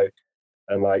thing. So,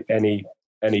 and like any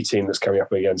team that's coming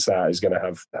up against that is going to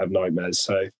have nightmares.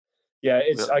 So yeah,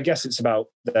 I guess it's about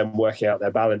them working out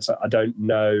their balance. I don't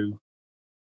know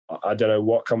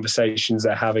what conversations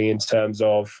they're having in terms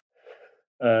of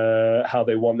how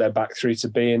they want their back 3 to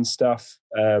be and stuff.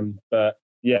 But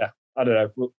yeah, I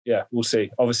don't know. We'll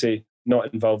see. Obviously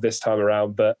not involved this time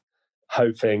around, but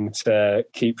hoping to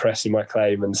keep pressing my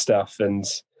claim and stuff. And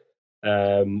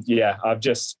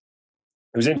it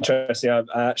was interesting. I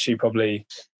actually probably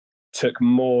took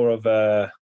more of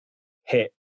a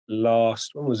hit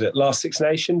last Six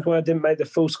Nations, where I didn't make the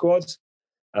full squad.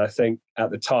 And I think at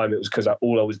the time it was because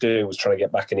all I was doing was trying to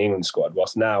get back in the England squad,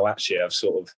 whilst now actually I've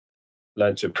sort of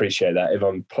learned to appreciate that if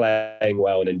I'm playing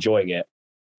well and enjoying it,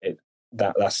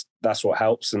 that's what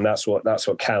helps, and that's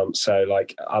what counts. So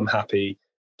like, I'm happy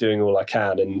doing all I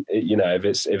can, and if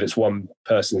it's one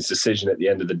person's decision at the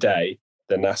end of the day,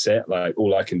 then that's it. Like,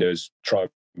 all I can do is try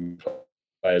and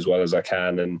play as well as I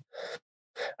can, and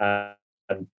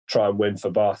try and win for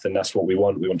Bath, and that's what we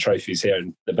want. We want trophies here,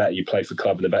 and the better you play for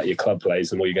club and the better your club plays,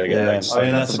 the more you're going to get. Yeah, I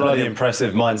mean, that's a bloody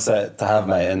impressive mindset to have,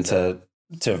 mate, and to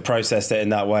have processed it in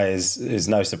that way is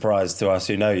no surprise to us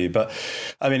who know you. But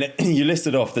I mean, you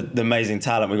listed off the amazing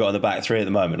talent we've got in the back 3 at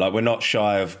the moment. Like, we're not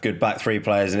shy of good back 3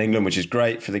 players in England, which is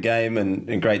great for the game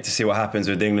and great to see what happens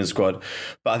with the England squad.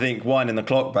 But I think winding the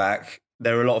clock back,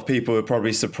 there are a lot of people who are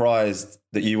probably surprised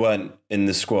that you weren't in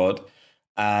the squad,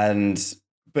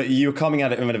 but you were coming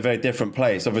at it in a very different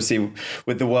place. Obviously,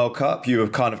 with the World Cup, you were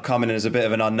kind of coming in as a bit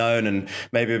of an unknown and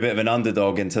maybe a bit of an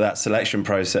underdog into that selection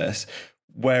process.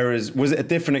 Whereas, was it a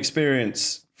different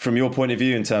experience from your point of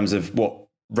view in terms of what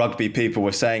rugby people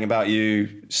were saying about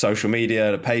you, social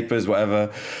media, the papers,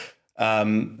 whatever,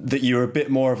 that you're a bit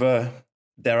more of a,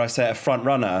 dare I say, a front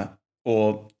runner,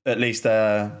 or at least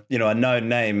a known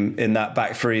name in that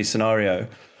back three scenario.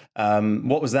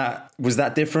 What was that? Was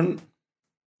that different?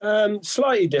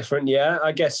 Slightly different, yeah.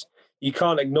 I guess you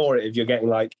can't ignore it if you're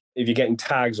getting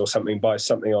tags or something by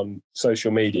something on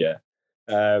social media.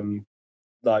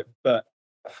 But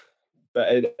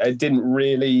it didn't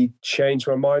really change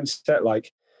my mindset.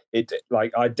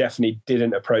 I definitely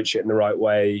didn't approach it in the right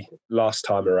way last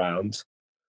time around,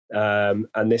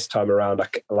 and this time around,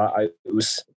 it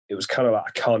was kind of like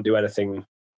I can't do anything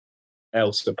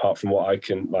else apart from what I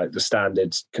can, like the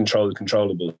standards, control the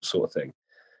controllable sort of thing.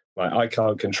 Like I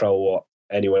can't control what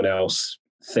anyone else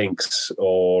thinks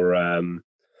or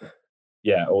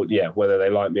whether they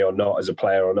like me or not as a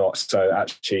player or not. So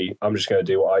actually, I'm just going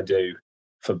to do what I do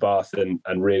for Bath and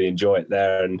really enjoy it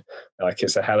there. And like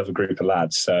it's a hell of a group of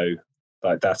lads. So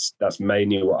like that's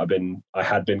mainly what I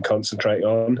had been concentrating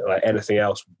on. Like anything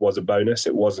else was a bonus.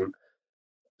 It wasn't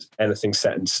anything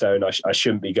set in stone. I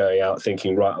shouldn't be going out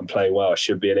thinking, right, I'm playing well, I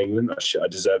should be in England, I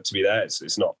deserve to be there.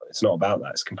 It's not about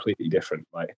that. It's completely different.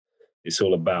 Like it's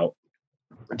all about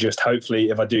just hopefully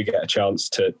if I do get a chance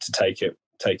to take it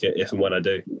if and when I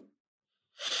do.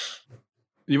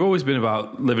 You've always been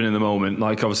about living in the moment.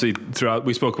 Like obviously throughout,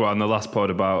 we spoke about in the last pod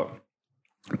about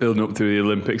building up through the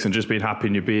Olympics and just being happy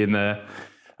and you being there.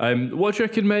 What do you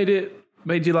reckon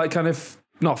made you like kind of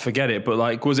not forget it, but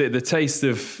like was it the taste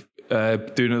of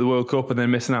doing it at the World Cup and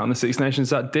then missing out on the Six Nations,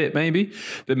 that dip maybe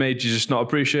that made you just not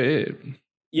appreciate it?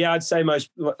 Yeah, I'd say most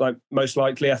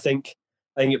likely. I think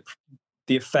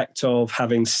the effect of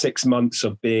having 6 months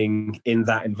of being in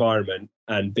that environment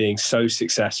and being so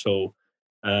successful,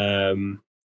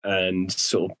 and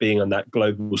sort of being on that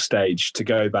global stage to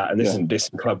go back, and this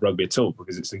isn't club rugby at all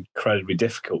because it's incredibly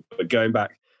difficult, but going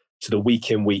back to the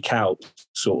week in, week out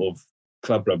sort of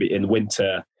club rugby in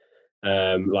winter,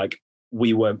 like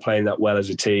we weren't playing that well as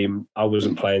a team. I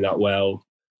wasn't playing that well.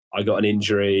 I got an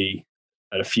injury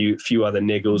and a few other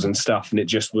niggles and stuff. And it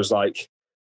just was like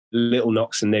little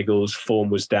knocks and niggles. Form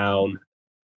was down.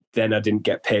 Then I didn't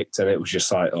get picked. And it was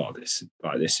just like, oh, this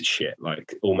is shit.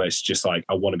 Like almost just like,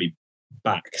 I want to be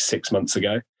back 6 months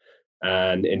ago.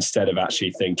 And instead of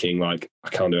actually thinking like, I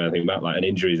can't do anything about, like an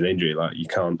injury is an injury. Like you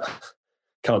can't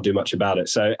do much about it.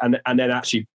 So, and then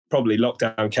actually probably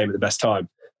lockdown came at the best time.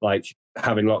 Like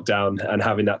having lockdown and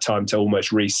having that time to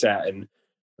almost reset and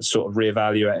sort of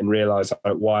reevaluate and realize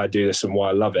like, why I do this and why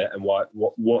I love it and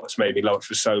what's made me love it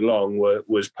for so long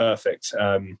was perfect.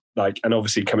 And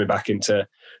obviously coming back into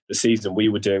the season, we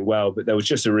were doing well, but there was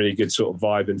just a really good sort of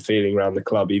vibe and feeling around the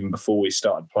club even before we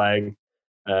started playing.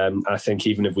 I think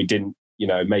even if we didn't,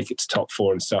 make it to top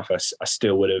four and stuff, I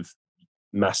still would have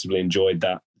massively enjoyed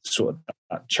that sort of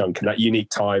that chunk and that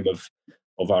unique time of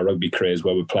our rugby careers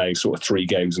where we're playing sort of 3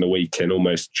 games in a week and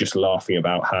almost just laughing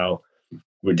about how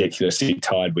ridiculously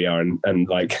tired we are and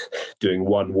like doing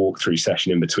one walkthrough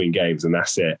session in between games and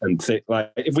that's it. And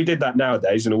like if we did that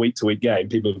nowadays in a week-to-week game,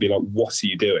 people would be like, what are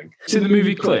you doing? So the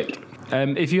movie Click,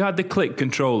 if you had the Click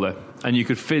controller and you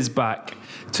could fizz back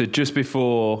to just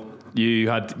before you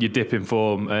had your dip in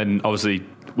form and obviously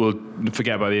we'll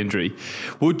forget about the injury,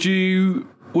 would you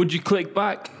click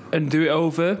back and do it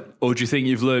over, or do you think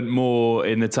you've learned more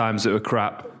in the times that were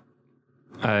crap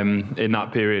in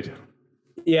that period?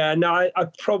 Yeah, no, I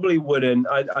probably wouldn't.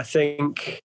 I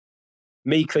think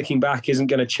me clicking back isn't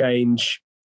going to change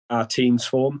our team's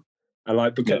form,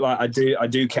 and because I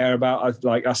do care about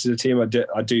like us as a team.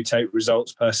 I do take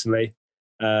results personally,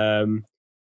 and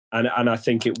I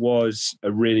think it was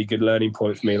a really good learning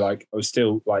point for me. Like I was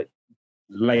still like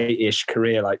late-ish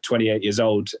career, like 28 years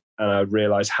old, and I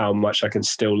realised how much I can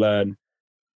still learn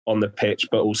on the pitch,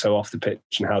 but also off the pitch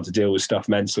and how to deal with stuff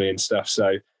mentally and stuff.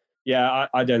 So, yeah,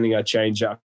 I don't think I'd change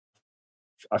it.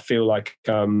 I feel like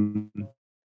I'm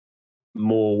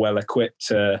more well-equipped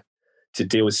to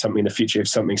deal with something in the future if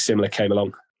something similar came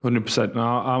along. 100%. No,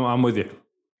 I'm with you.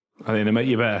 I think they make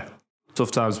you better.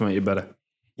 Tough times make you better.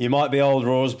 You might be old,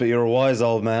 Rawls, but you're a wise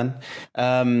old man.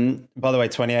 By the way,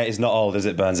 28 is not old, is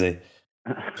it, Burnsy?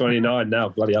 29 now,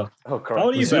 bloody hell. Oh, How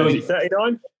old are you, Burnsy?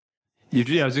 39? I was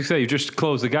going to say, you've just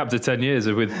closed the gap to 10 years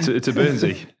to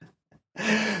Burnsy.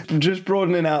 Just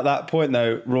broadening out that point,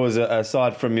 though, Rawls,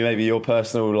 aside from maybe your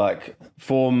personal like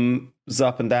forms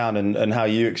up and down and how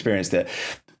you experienced it,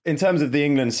 in terms of the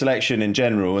England selection in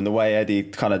general and the way Eddie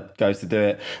kind of goes to do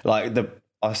it, like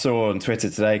I saw on Twitter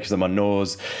today, because I'm on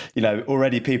Nors,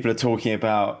 already people are talking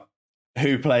about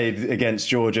who played against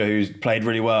Georgia, who's played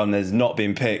really well and has not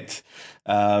been picked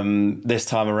this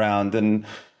time around. And,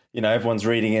 everyone's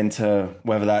reading into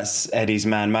whether that's Eddie's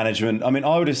man management. I mean,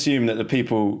 I would assume that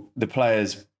the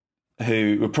players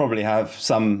who will probably have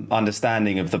some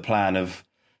understanding of the plan of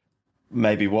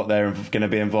maybe what they're going to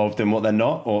be involved in, what they're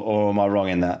not, or am I wrong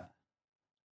in that?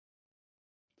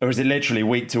 Or is it literally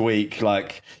week to week?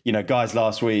 Like, guys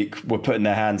last week were putting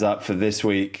their hands up for this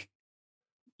week.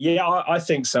 Yeah, I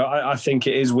think so. I think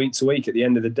it is week to week. At the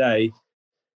end of the day,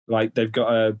 like they've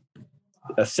got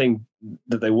a thing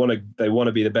that they want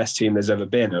to be the best team there's ever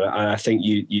been, and I think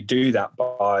you do that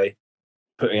by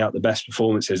putting out the best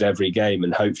performances every game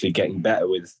and hopefully getting better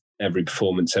with every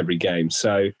performance every game.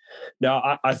 So,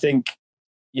 no, I think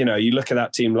you look at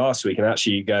that team last week and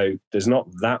actually you go, there's not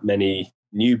that many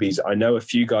newbies. I know a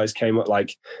few guys came up,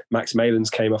 like Max Malins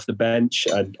came off the bench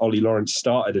and Ollie Lawrence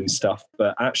started and stuff,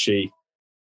 but actually,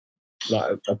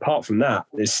 like apart from that,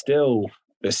 there's still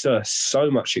so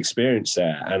much experience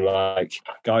there, and like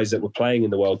guys that were playing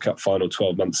in the World Cup final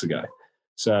 12 months ago.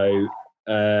 So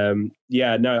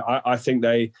I think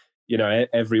they,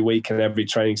 every week and every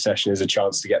training session is a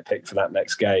chance to get picked for that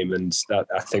next game, and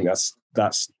I think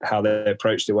that's how they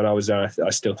approached it when I was there. I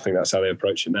still think that's how they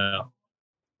approach it now.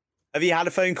 Have you had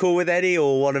a phone call with Eddie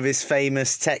or one of his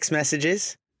famous text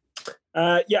messages?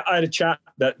 I had a chat.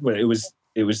 It was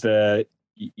the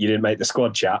you didn't make the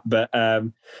squad chat, but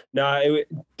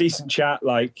decent chat.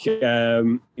 Like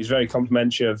he's very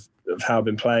complimentary of how I've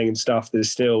been playing and stuff.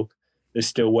 There's still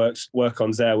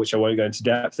work-ons there, which I won't go into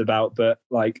depth about, but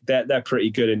like they're pretty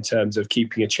good in terms of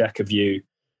keeping a check of you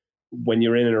when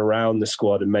you're in and around the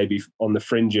squad, and maybe on the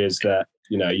fringes that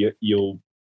you'll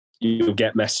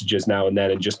get messages now and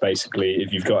then, and just basically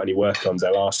if you've got any work-ons,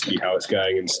 they'll ask you how it's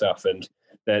going and stuff, and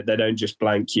they don't just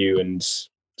blank you and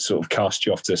sort of cast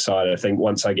you off to the side. I think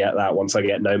once I get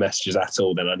no messages at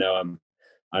all, then I know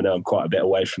I'm quite a bit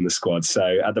away from the squad.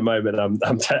 So at the moment, I'm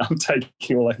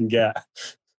taking all I can get.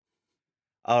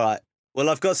 All right. Well,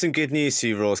 I've got some good news for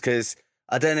you, Ross, because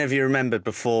I don't know if you remembered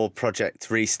before Project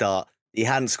Restart, you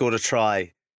hadn't scored a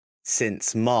try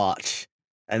since March.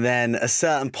 And then a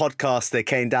certain podcaster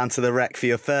came down to the Rec for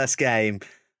your first game.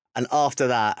 And after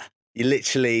that, you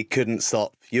literally couldn't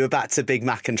stop. You were back to Big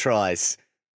Mac and tries.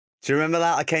 Do you remember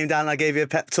that? I came down and I gave you a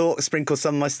pep talk, sprinkled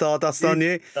some of my Stardust on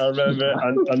you. I remember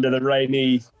under the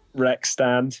rainy Rec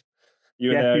stand. You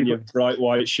were there in your bright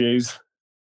white shoes.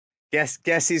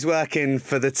 Guess who's working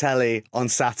for the telly on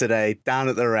Saturday down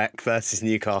at the Rec versus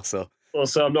Newcastle? Well,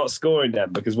 so I'm not scoring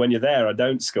them because when you're there, I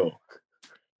don't score.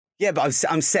 Yeah, but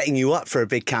I'm setting you up for a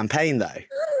big campaign, though.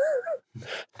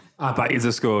 I bet he's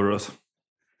a scorer, Russ.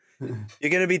 You're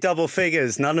going to be double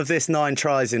figures. None of this 9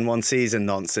 tries in one season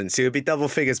nonsense. You'll be double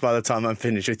figures by the time I'm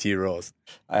finished with you, Ross.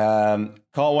 Can't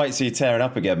wait to see you tearing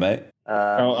up again, mate.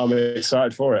 I'm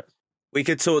excited for it. We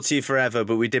could talk to you forever,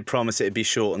 but we did promise it'd be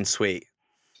short and sweet.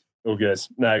 All good.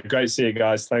 No, great to see you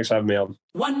guys. Thanks for having me on.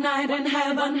 One night in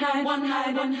heaven, one night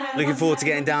in heaven. Looking forward to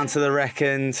getting down to the Rec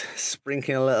and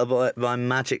sprinkling a little bit by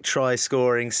magic try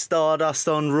scoring. Stardust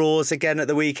on Raws again at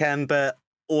the weekend, but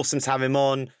awesome to have him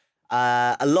on.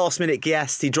 A last minute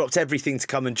guest. He dropped everything to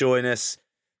come and join us.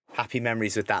 Happy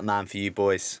memories with that man for you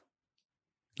boys.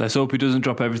 Let's hope he doesn't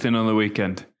drop everything on the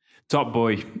weekend. Top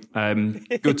boy.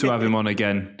 Good to have him on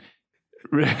again.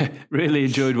 Really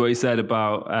enjoyed what he said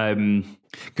about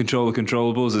control the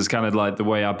controllables. Is kind of like the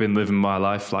way I've been living my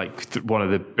life. Like one of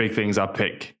the big things I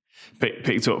picked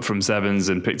up from Sevens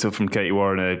and picked up from Katie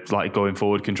Warren are like going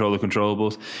forward, control the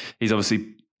controllables. He's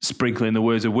obviously sprinkling the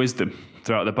words of wisdom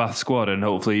throughout the Bath squad, and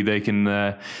hopefully they can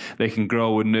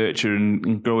grow and nurture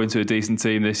and grow into a decent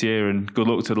team this year. And good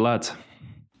luck to the lads.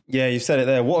 Yeah, you said it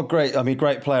there. What a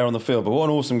great player on the field, but what an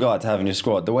awesome guy to have in your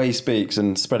squad. The way he speaks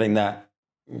and spreading that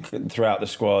throughout the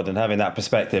squad and having that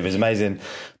perspective is amazing.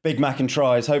 Big Mac and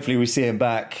tries. Hopefully we see him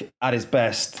back at his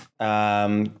best,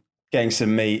 getting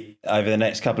some meat over the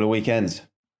next couple of weekends.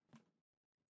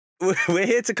 We're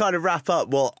here to kind of wrap up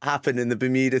what happened in the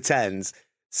Bermuda Tens.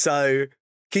 So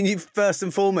can you first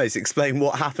and foremost explain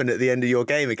what happened at the end of your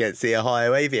game against the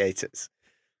Ohio Aviators?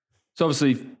 So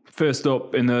obviously, first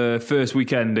up in the first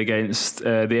weekend against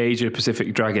the Asia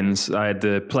Pacific Dragons, I had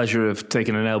the pleasure of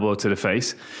taking an elbow to the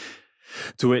face,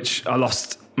 to which I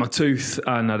lost my tooth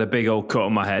and had a big old cut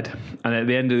on my head. And at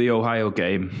the end of the Ohio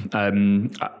game,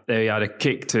 they had a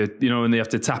kick to, when they have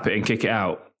to tap it and kick it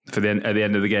out at the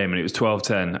end of the game, and it was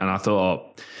 12-10. And I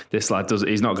thought, this lad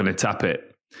he's not going to tap it.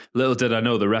 Little did I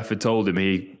know the ref had told him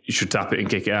he should tap it and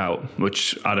kick it out,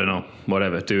 which I don't know,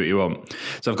 whatever, do what you want.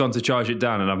 So I've gone to charge it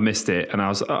down and I've missed it. And I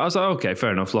was like, okay,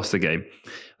 fair enough, lost the game.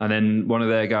 And then one of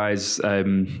their guys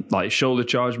shoulder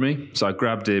charged me. So I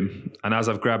grabbed him. And as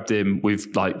I've grabbed him, we've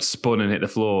spun and hit the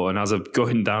floor. And as I'm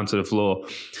going down to the floor,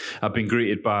 I've been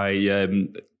greeted by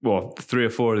well, 3 or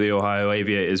 4 of the Ohio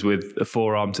Aviators with a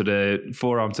forearm to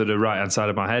the right hand side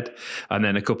of my head, and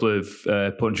then a couple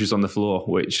of punches on the floor,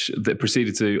 which they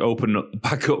proceeded to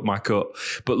back up my cut.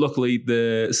 But luckily,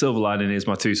 the silver lining is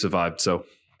my 2 survived. So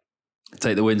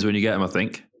take the wins when you get them, I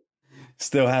think.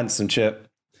 Still handsome, Chip.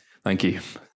 Thank you.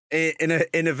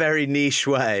 In a very niche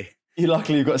way.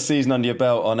 Luckily, you've got a season under your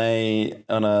belt on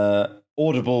a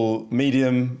audible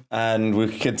medium, and we'll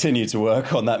continue to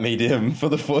work on that medium for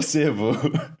the foreseeable.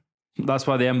 That's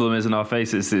why the emblem isn't our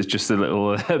faces. It's just a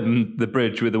little the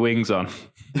bridge with the wings on.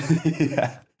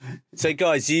 Yeah. So,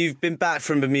 guys, you've been back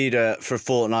from Bermuda for a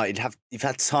fortnight. You've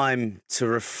had time to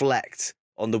reflect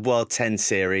on the World 10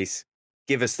 Series.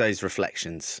 Give us those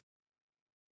reflections.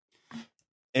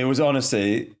 It was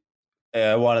honestly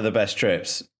one of the best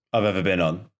trips I've ever been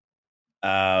on.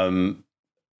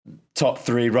 Top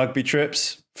 3 rugby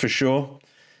trips for sure.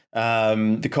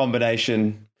 The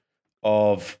combination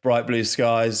of bright blue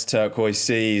skies, turquoise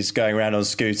seas, going around on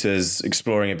scooters,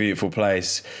 exploring a beautiful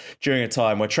place during a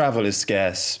time where travel is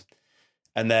scarce,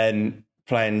 and then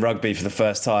playing rugby for the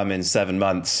first time in 7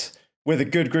 months with a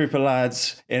good group of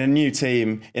lads in a new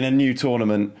team, in a new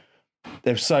tournament.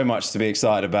 There's so much to be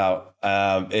excited about.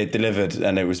 It delivered,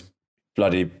 and it was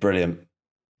bloody brilliant.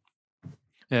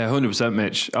 Yeah, 100%,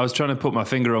 Mitch. I was trying to put my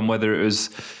finger on whether it was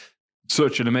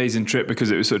such an amazing trip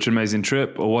because it was such an amazing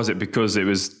trip, or was it because it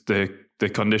was the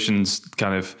conditions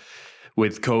kind of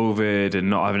with COVID and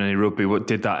not having any rugby, what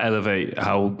did that elevate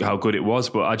how good it was?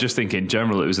 But I just think in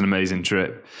general it was an amazing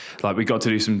trip. Like, we got to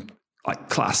do some like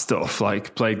class stuff,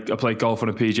 like I played golf on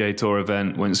a PGA Tour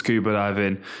event, went scuba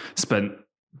diving, spent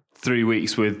 3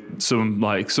 weeks with some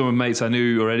mates I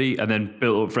knew already, and then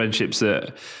built up friendships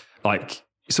that, like,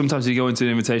 sometimes you go into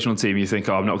an invitational team, you think,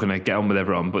 I'm not going to get on with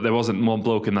everyone. But there wasn't one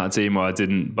bloke in that team where I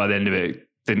didn't, by the end of it,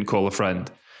 didn't call a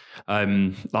friend.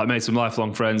 Made some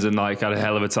lifelong friends and had a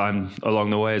hell of a time along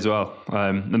the way as well.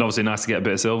 And obviously nice to get a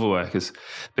bit of silverware because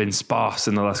it's been sparse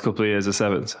in the last couple of years of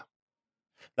sevens.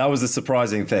 That was the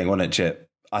surprising thing, wasn't it, Chip?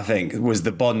 I think was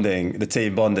the bonding, the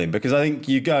team bonding, because I think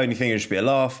you go and you think it should be a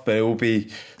laugh, but it will be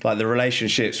like the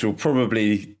relationships will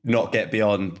probably not get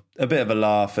beyond a bit of a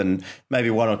laugh and maybe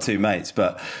 1 or 2 mates.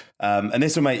 But and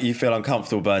this will make you feel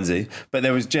uncomfortable, Burnsy. But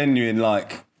there was genuine,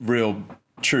 real,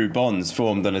 true bonds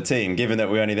formed on a team, given that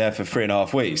we were only there for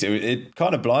 3.5 weeks. It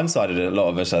kind of blindsided a lot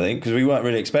of us, I think, because we weren't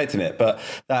really expecting it. But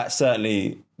that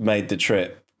certainly made the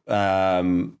trip,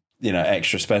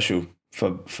 extra special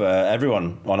for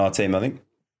everyone on our team, I think.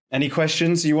 Any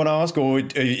questions you want to ask, or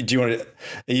do you want to?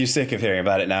 Are you sick of hearing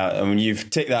about it now? I mean, you've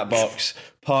ticked that box.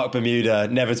 Park Bermuda,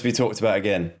 never to be talked about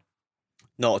again.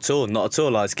 Not at all. Not at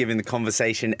all. I was giving the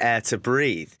conversation air to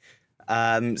breathe.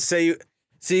 So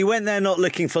you went there not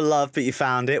looking for love, but you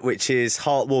found it, which is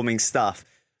heartwarming stuff.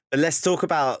 But let's talk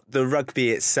about the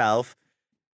rugby itself.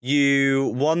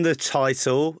 You won the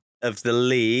title of the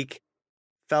league,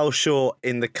 fell short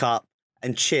in the cup,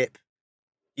 and Chip,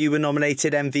 you were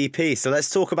nominated MVP. So let's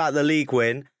talk about the league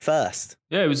win first.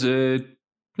 Yeah, it was a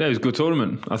good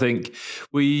tournament. Didn't think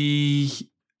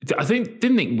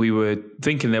we were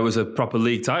thinking there was a proper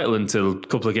league title until a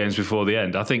couple of games before the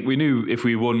end. I think we knew if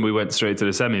we won, we went straight to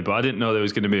the semi, but I didn't know there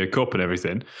was going to be a cup and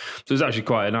everything. So it was actually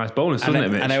quite a nice bonus, wasn't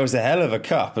it, Mitch? And it was a hell of a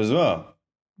cup as well.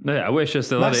 Yeah, I wish I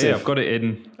still had it here. I've got it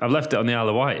in. I've left it on the Isle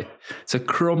of Wight. It's a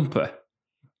crumper.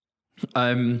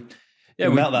 Melt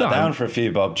that down for a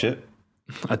few bob, Chip.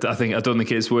 I don't think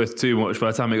it's worth too much.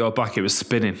 By the time it got back, it was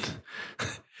spinning.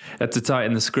 Had to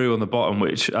tighten the screw on the bottom,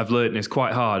 which I've learned is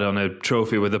quite hard on a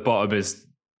trophy where the bottom is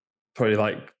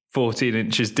probably 14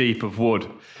 inches deep of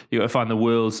wood. You got to find the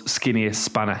world's skinniest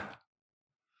spanner.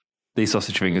 These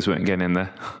sausage fingers weren't getting in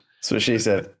there. That's what she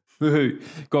said.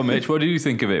 Go on, Mitch. What do you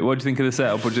think of it? What do you think of the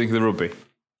setup? What do you think of the rugby?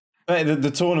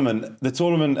 The tournament,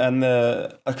 and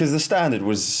because the standard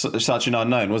was such an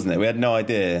unknown, wasn't it? We had no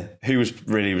idea who was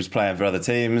playing for other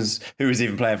teams, who was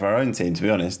even playing for our own team, to be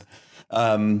honest.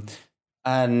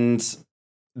 And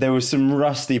there was some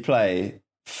rusty play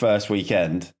first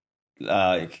weekend.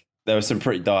 There were some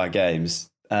pretty dire games.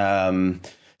 Some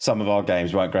of our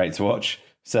games weren't great to watch,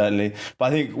 certainly. But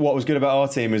I think what was good about our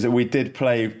team is that we did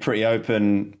play pretty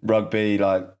open rugby.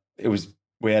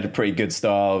 We had a pretty good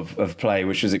style of play,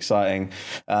 which was exciting.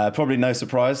 Probably no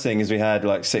surprise, seeing as we had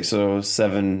 6 or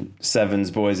 7 sevens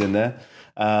boys in there.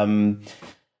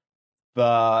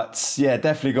 But yeah,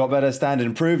 definitely got better. Standard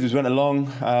improved as we went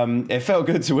along. It felt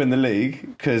good to win the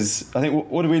league because I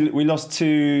think we lost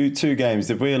two games,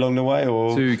 did we, along the way?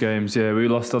 Or 2 games, yeah. We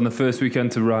lost on the first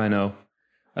weekend to Rhino,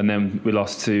 and then we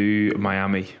lost to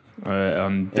Miami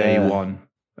on day 1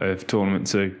 of tournament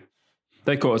 2.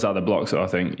 They caught us out of the blocks, I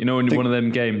think. When one of them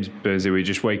games, Bursey, we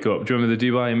just wake up. Do you remember the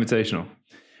Dubai Invitational?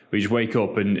 where you just wake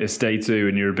up and it's day 2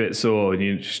 and you're a bit sore and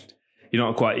you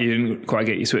didn't quite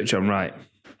get your switch on right.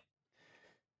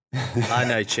 I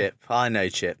know, Chip.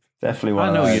 Definitely one.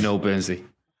 I know of those. you know, Burnsy.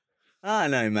 I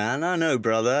know, man. I know,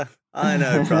 brother. I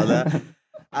know, brother.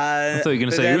 I thought you were going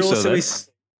to say Uso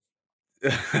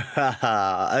then.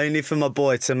 Only for my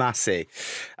boy Tomasi.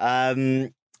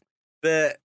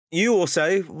 But you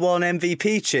also won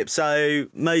MVP, Chip. So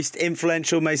most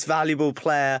influential, most valuable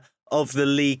player of the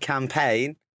league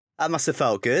campaign. That must have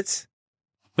felt good.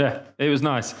 Yeah, it was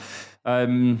nice.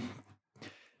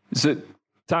 So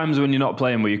times when you're not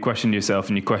playing where you question yourself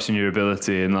and you question your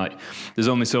ability, and like there's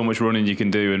only so much running you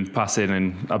can do and passing,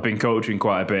 and I've been coaching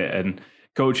quite a bit and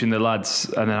coaching the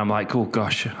lads, and then I'm like, oh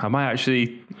gosh, am I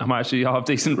actually half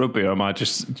decent rugby, or am I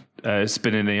just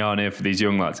spinning the yarn here for these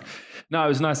young lads? No, it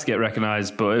was nice to get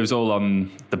recognised, but it was all on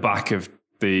the back of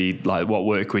the like what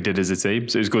work we did as a team.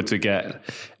 So it was good to get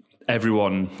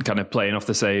everyone kind of playing off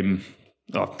the same,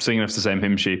 or singing off the same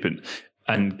hymn sheet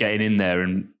and getting in there.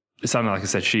 And it sounded like I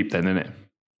said sheep then, didn't it?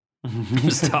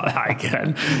 Start that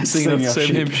again. Singing off the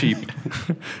same hymn sheep.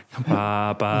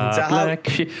 Black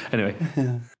sheep. Anyway.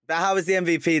 But how was the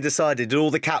MVP decided? Did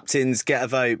all the captains get a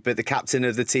vote, but the captain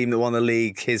of the team that won the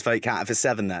league, his vote counted for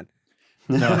 7 then?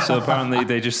 No, so apparently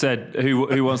they just said,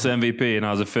 who wants the MVP? And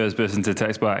I was the first person to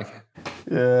text back.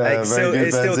 Yeah,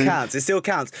 It still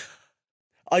counts.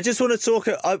 I just want to talk.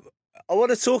 I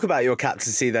want to talk about your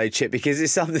captaincy though, Chip, because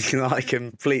it's something that I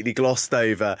completely glossed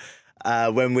over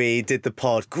when we did the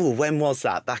pod. Cool, when was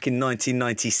that? Back in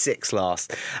 1996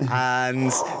 last.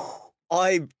 And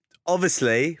I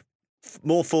obviously,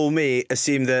 more fool me,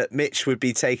 assumed that Mitch would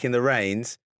be taking the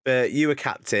reins, but you were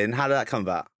captain. How did that come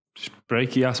about?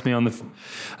 Breaky asked me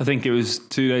I think it was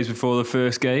 2 days before the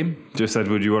first game, just said,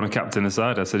 would you want to captain the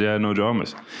side? I said, yeah, no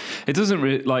dramas. It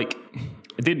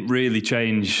didn't really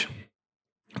change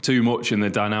too much in the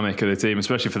dynamic of the team,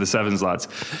 especially for the sevens lads,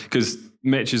 because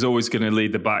Mitch is always going to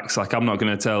lead the backs. Like, I'm not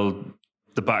going to tell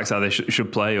the backs how they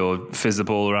should play or fizz the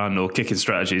ball around or kicking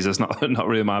strategies. That's not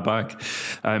really my bag.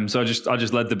 So I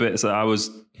just led the bits that I was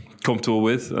comfortable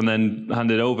with and then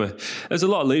handed over. There's a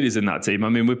lot of leaders in that team. I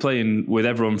mean, we're playing with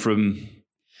everyone from,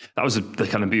 that was the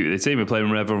kind of beauty of the team. We're playing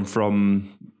with everyone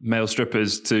from male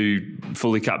strippers to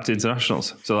fully capped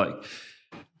internationals. So like,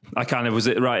 I kind of was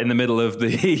right in the middle of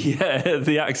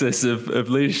the axis of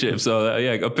leadership. So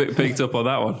yeah, got picked up on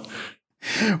that one.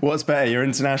 What's better, your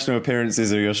international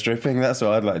appearances or your stripping? That's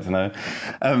what I'd like to know.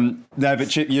 No, but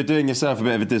Chip, you're doing yourself a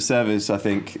bit of a disservice, I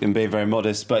think, in being very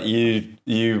modest. But you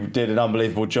did an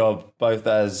unbelievable job, both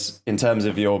as in terms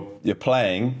of your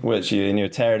playing, which you're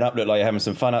tearing up, looked like you're having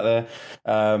some fun out there.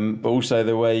 But also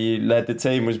the way you led the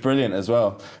team was brilliant as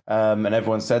well, and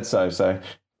everyone said so. So.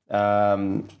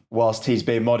 Whilst he's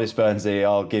being modest, Burnsy,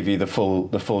 I'll give you the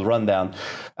full rundown.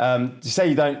 You say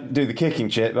you don't do the kicking,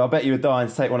 Chip, but I bet you were dying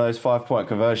to take one of those 5-point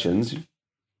conversions.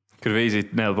 Could have easily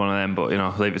nailed one of them, but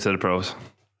leave it to the pros.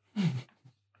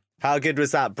 How good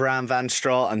was that Bram van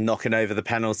Straten knocking over the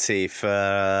penalty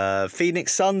for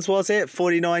Phoenix Suns, was it?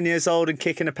 49 years old and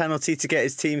kicking a penalty to get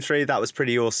his team through. That was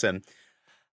pretty awesome.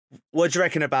 What do you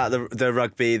reckon about the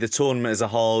rugby, the tournament as a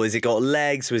whole? Has it got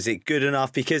legs? Was it good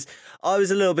enough? Because I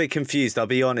was a little bit confused, I'll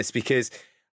be honest, because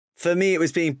for me it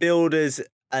was being billed as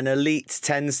an elite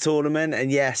 10s tournament.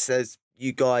 And yes, there's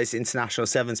you guys, international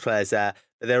sevens players there,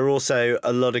 but there were also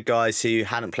a lot of guys who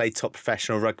hadn't played top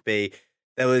professional rugby.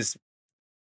 There was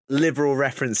liberal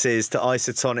references to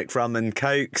isotonic rum and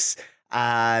cokes.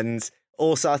 And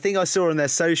also I think I saw on their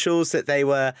socials that they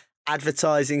were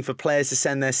advertising for players to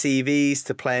send their CVs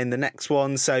to play in the next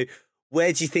one. So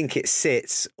where do you think it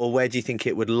sits, or where do you think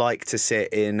it would like to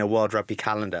sit in a World Rugby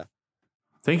calendar?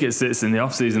 I think it sits in the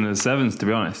off-season of the sevens, to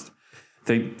be honest. I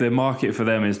think the market for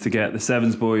them is to get the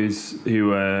sevens boys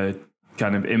who are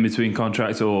kind of in between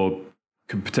contracts or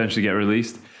could potentially get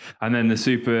released, and then the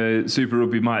super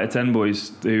rugby Mitre 10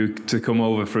 boys who to come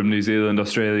over from New Zealand,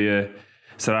 Australia,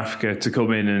 South Africa to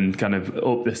come in and kind of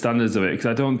up the standards of it, because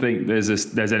I don't think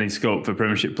there's any scope for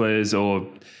Premiership players or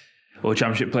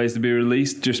Championship players to be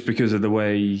released, just because of the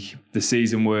way the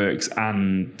season works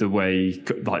and the way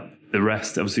like the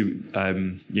rest. Obviously,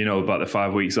 about the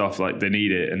 5 weeks off, like they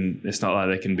need it, and it's not like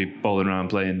they can be bowling around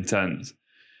playing 10s.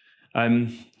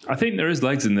 I think there is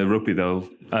legs in the rugby though.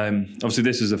 Obviously,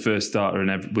 this is the first starter,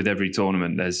 and with every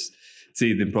tournament there's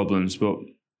teething problems, but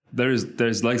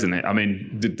there's legs in it. I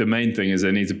mean, the main thing is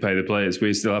they need to pay the players.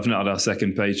 We still haven't had our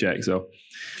second paycheck, so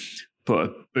put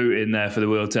a boot in there for the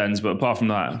World Tens. But apart from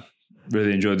that,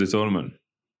 really enjoyed the tournament.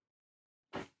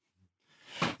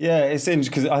 Yeah, it's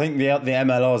interesting because I think the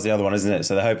MLR is the other one, isn't it?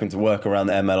 So they're hoping to work around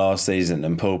the MLR season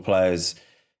and pull players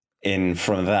in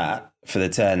from that. for the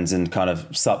tens and kind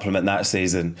of supplement that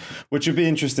season, which would be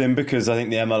interesting because I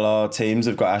think the MLR teams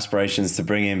have got aspirations to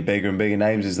bring in bigger and bigger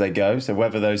names as they go. So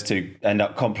whether those two end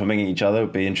up complementing each other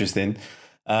would be interesting.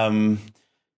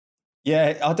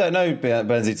 Yeah, I don't know,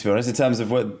 Bernsey, to be honest, in terms of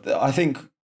what I think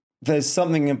there's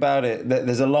something about it that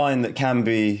there's a line that can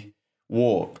be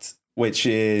walked, which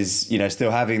is,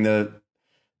 still having the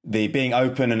being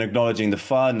open and acknowledging the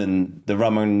fun and the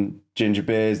rum and ginger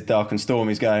beers, dark and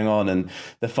stormies going on, and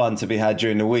the fun to be had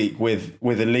during the week with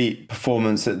elite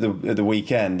performance at the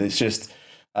weekend. It's just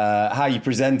how you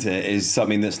present it is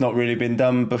something that's not really been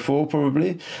done before,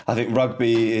 probably. I think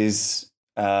rugby is,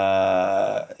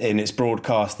 in its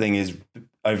broadcasting, is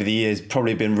over the years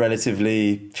probably been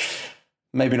relatively,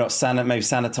 maybe not maybe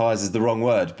sanitized is the wrong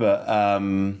word, but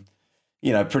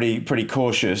pretty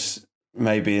cautious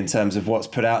maybe in terms of what's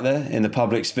put out there in the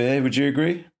public sphere. Would you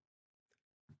agree?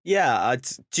 Yeah.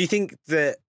 Do you think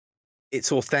that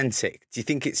it's authentic? Do you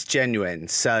think it's genuine?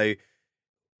 So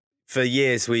for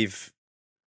years we've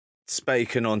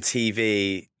spoken on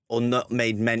TV or not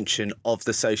made mention of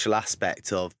the social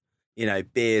aspect of,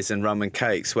 beers and rum and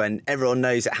cokes when everyone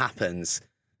knows it happens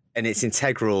and it's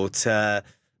integral to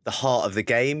the heart of the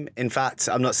game. In fact,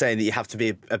 I'm not saying that you have to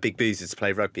be a big boozer to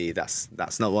play rugby. That's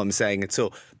not what I'm saying at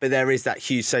all. But there is that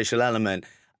huge social element.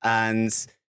 And,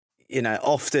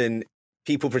 often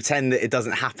people pretend that it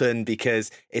doesn't happen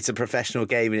because it's a professional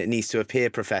game and it needs to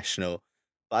appear professional.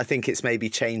 But I think it's maybe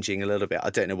changing a little bit. I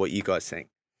don't know what you guys think.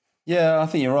 Yeah, I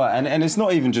think you're right. And it's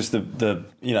not even just the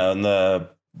and the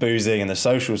boozing and the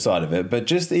social side of it, but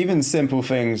just even simple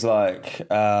things like,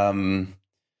 like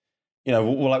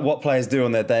what players do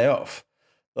on their day off.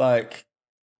 Like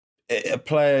a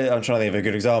player, I'm trying to think of a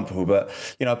good example, but,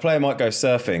 a player might go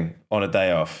surfing on a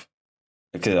day off.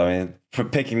 Because,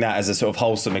 picking that as a sort of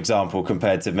wholesome example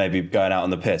compared to maybe going out on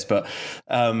the piss, but,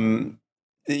 and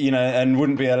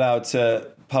wouldn't be allowed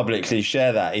to publicly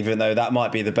share that, even though that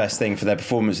might be the best thing for their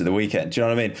performance at the weekend. Do you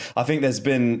know what I mean? I think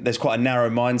there's quite a narrow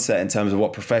mindset in terms of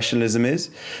what professionalism is.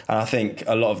 And I think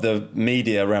a lot of the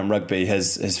media around rugby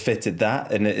has fitted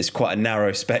that, and it's quite a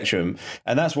narrow spectrum.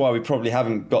 And that's why we probably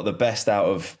haven't got the best out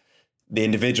of the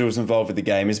individuals involved with the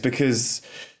game, is because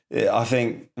I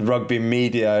think rugby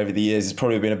media over the years has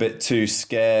probably been a bit too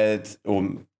scared,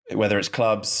 or whether it's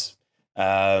clubs,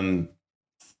 the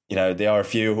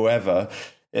RFU, whoever,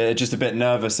 just a bit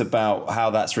nervous about how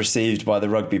that's received by the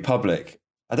rugby public.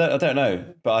 I don't know,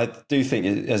 but I do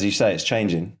think, as you say, it's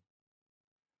changing.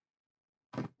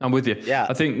 I'm with you. Yeah,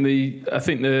 I think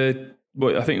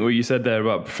what you said there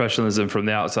about professionalism from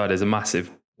the outside is a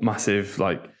massive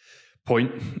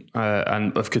point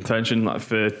and of contention,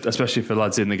 especially for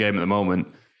lads in the game at the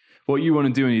moment. What you want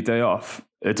to do on your day off,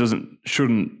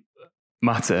 shouldn't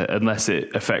matter unless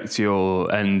it affects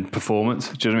your end performance.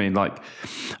 Do you know what I mean?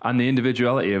 And the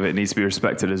individuality of it needs to be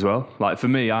respected as well. Like for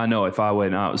me, I know if I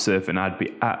went out surfing, I'd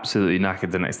be absolutely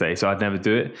knackered the next day, so I'd never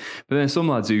do it. But then some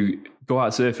lads who go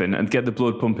out surfing and get the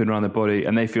blood pumping around their body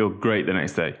and they feel great the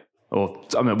next day.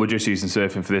 We're just using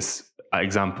surfing for this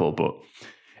example, but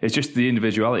it's just the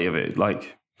individuality of it.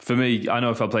 Like for me, I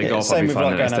know if I play golf, I'd be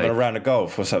fine the next day. Same with going and having a round of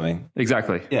golf or something.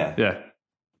 Exactly. Yeah.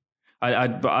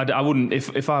 I wouldn't,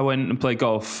 if I went and played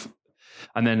golf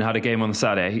and then had a game on the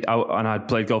Saturday and I'd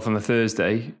played golf on the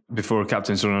Thursday before a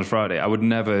captain's run on Friday, I would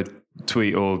never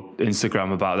tweet or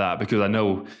Instagram about that, because I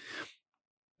know,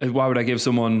 why would I give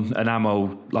someone an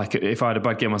ammo? Like if I had a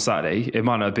bad game on Saturday, it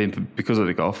might not have been because of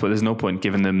the golf, but there's no point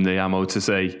giving them the ammo to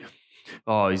say,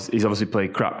 oh, he's obviously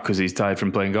played crap because he's tired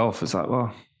from playing golf. It's like,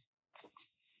 well,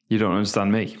 you don't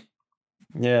understand me.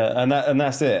 Yeah, and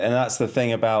that's it. And that's the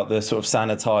thing about the sort of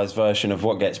sanitized version of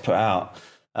what gets put out.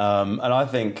 And I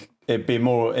think it'd be a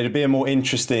more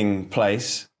interesting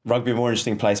place, rugby, a more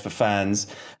interesting place for fans,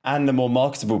 and a more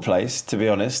marketable place, to be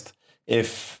honest,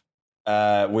 if we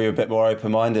were a bit more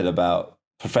open-minded about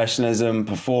professionalism,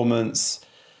 performance,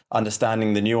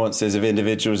 understanding the nuances of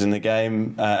individuals in the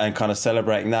game, and kind of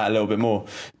celebrating that a little bit more.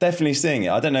 Definitely seeing it.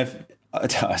 I don't know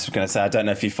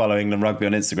if you're following England Rugby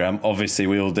on Instagram. Obviously,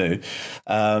 we all do,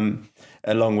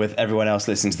 along with everyone else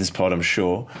listening to this pod, I'm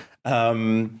sure,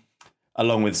 along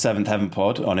with Seventh Heaven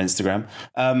Pod on Instagram.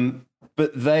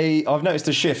 But I've noticed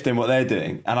a shift in what they're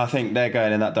doing, and I think they're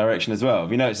going in that direction as well.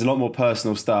 It's a lot more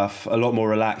personal stuff, a lot more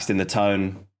relaxed in the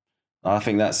tone. I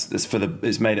think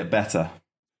it's made it better.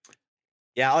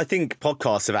 Yeah, I think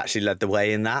podcasts have actually led the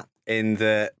way in that. In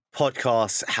the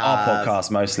podcasts have... Our podcast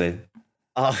mostly.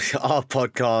 Our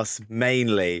podcast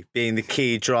mainly being the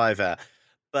key driver.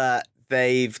 But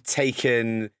they've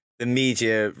taken the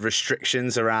media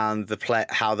restrictions around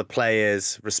how the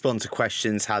players respond to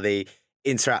questions, how they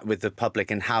interact with the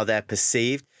public and how they're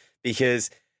perceived. Because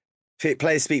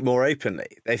players speak more openly.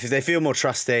 They feel more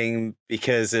trusting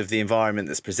because of the environment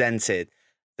that's presented.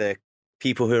 The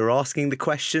people who are asking the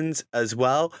questions as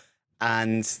well,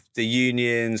 and the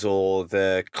unions or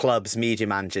the club's media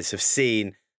managers have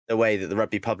seen the way that the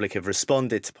rugby public have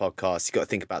responded to podcasts. You've got to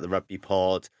think about the Rugby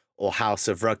Pod or House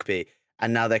of Rugby.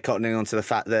 And now they're cottoning on to the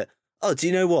fact that, oh, do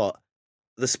you know what?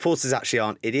 The supporters actually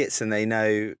aren't idiots, and they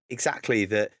know exactly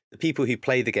that the people who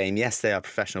play the game, yes, they are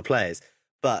professional players,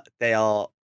 but they are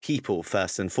people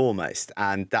first and foremost.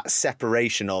 And that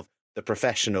separation of the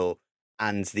professional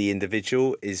and the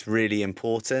individual is really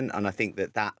important. And I think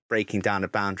that breaking down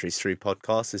of boundaries through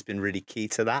podcasts has been really key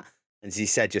to that. And as you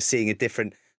said, you're seeing a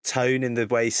different tone in the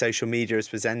way social media is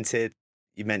presented.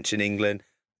 You mentioned England.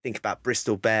 Think about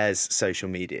Bristol Bears social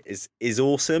media is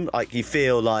awesome. Like, you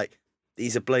feel like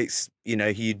these are blokes, who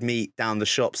you'd meet down the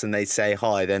shops and they'd say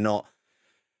hi. They're not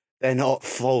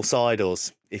false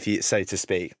idols, if you so to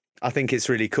speak. I think it's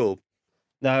really cool.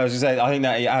 No, I was going to say, I think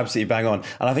that you're absolutely bang on.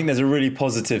 And I think there's a really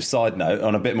positive side note,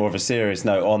 on a bit more of a serious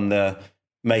note, on the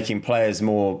making players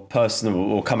more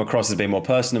personable, or come across as being more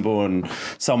personable and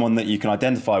someone that you can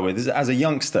identify with. As a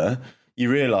youngster, you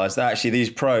realise that actually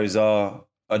these pros are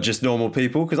just normal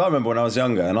people. Because I remember when I was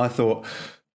younger and I thought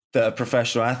that a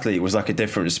professional athlete was like a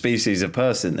different species of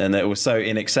person and that it was so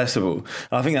inaccessible. And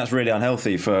I think that's really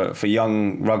unhealthy for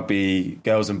young rugby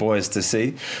girls and boys to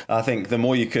see. I think the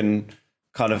more you can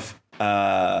kind of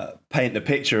paint the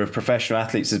picture of professional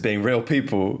athletes as being real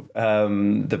people,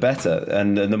 the better,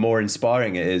 and the more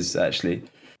inspiring it is, actually.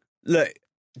 Look,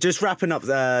 just wrapping up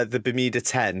the Bermuda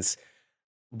Tens,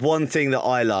 one thing that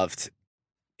I loved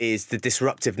is the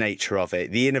disruptive nature of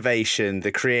it, the innovation,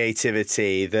 the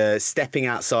creativity, the stepping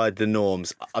outside the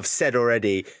norms. I've said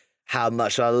already how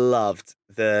much I loved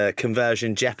the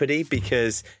conversion jeopardy,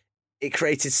 because it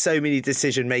created so many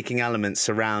decision-making elements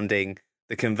surrounding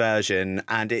the conversion,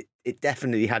 and it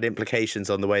definitely had implications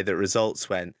on the way that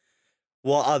results went.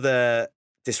 What other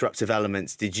disruptive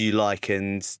elements did you like?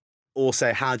 And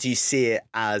also, how do you see it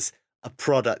as a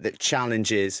product that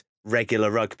challenges regular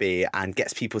rugby and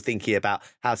gets people thinking about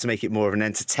how to make it more of an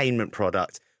entertainment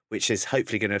product, which is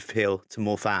hopefully going to appeal to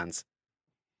more fans?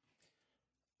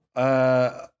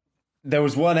 There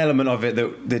was one element of it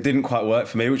that didn't quite work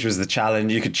for me, which was the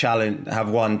challenge. You could have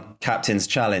one captain's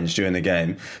challenge during the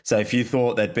game. So if you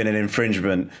thought there'd been an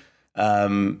infringement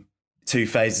 2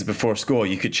 phases before a score,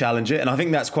 you could challenge it. And I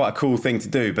think that's quite a cool thing to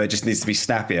do, but it just needs to be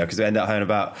snappier, because we end up having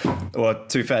to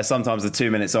be fair, sometimes the 2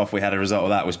 minutes off we had a result of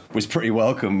that was pretty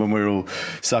welcome when we were all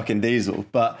sucking diesel.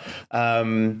 But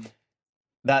that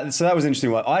was an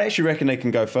interesting one. I actually reckon they can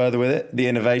go further with it, the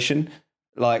innovation.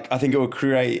 Like, I think it will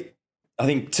create,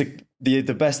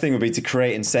 the best thing would be to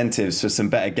create incentives for some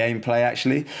better gameplay,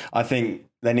 actually. I think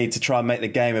they need to try and make the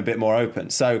game a bit more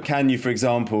open. So can you, for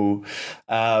example,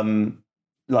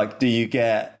 do you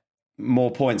get more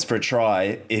points for a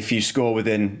try if you score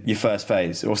within your first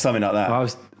phase or something like that? Well,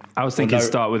 I was thinking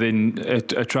start within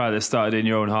a try that started in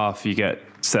your own half, you get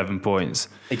 7 points.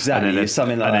 Exactly, and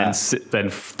something like that.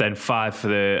 Then 5 for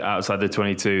the outside the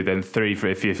 22, then 3 for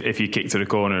if you kick to the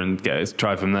corner and get a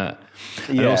try from there.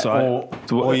 Yeah, also,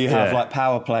 or you have like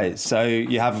power plays. So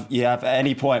you have at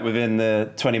any point within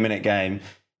the 20-minute game,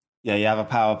 you have a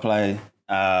power play.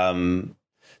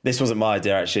 This wasn't my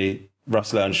idea, actually.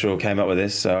 Russell Earnshaw came up with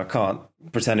this, so I can't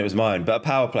pretend it was mine. But a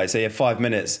power play, so you have 5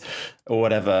 minutes or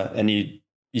whatever, and you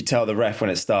tell the ref when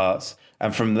it starts,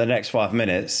 and from the next 5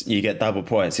 minutes, you get double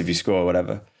points if you score or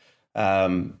whatever.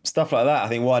 Stuff like that, I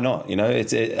think, why not?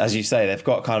 As you say, they've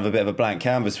got kind of a bit of a blank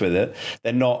canvas with it.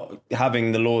 They're not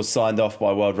having the laws signed off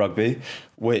by World Rugby,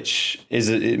 which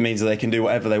it means that they can do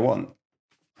whatever they want.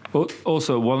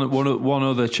 Also, one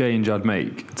other change I'd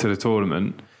make to the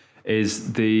tournament is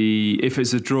if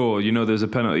it's a draw, there's a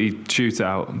penalty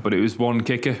shootout, but it was one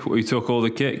kicker who took all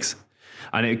the kicks,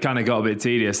 and it kind of got a bit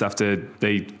tedious after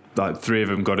they 3 of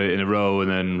them got it in a row,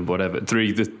 and then whatever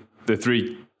the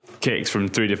 3 kicks from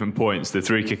 3 different points, the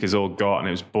 3 kickers all got, and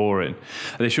it was boring.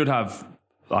 And they should have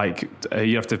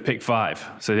you have to pick 5,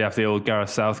 so they have the old Gareth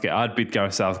Southgate. I'd beat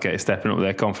Gareth Southgate stepping up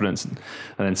their confidence and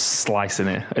then slicing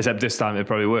it. Except this time it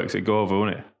probably works. It'd go over,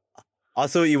 wouldn't it? I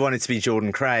thought you wanted to be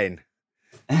Jordan Crane.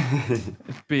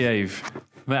 Behave,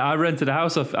 mate. I rented a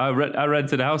house off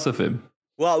him.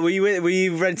 Well, were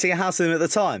you renting a house with him at the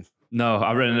time? No,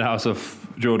 I rented a house off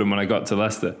Jordan when I got to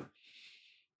Leicester,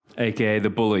 aka the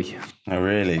bully. Oh,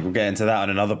 really? We'll get into that on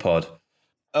another pod.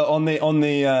 On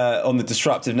the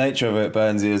disruptive nature of it,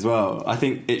 Burnsy, as well. I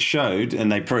think it showed, and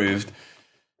they proved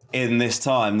in this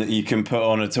time, that you can put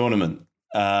on a tournament.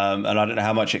 And I don't know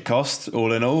how much it cost,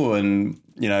 all in all, and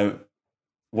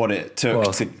what it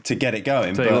took to get it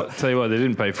going. Tell you what they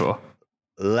didn't pay for.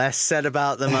 less said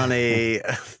about the money,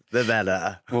 the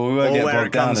better. Well, we won't or get where it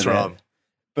bogged down comes in from. it.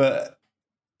 But,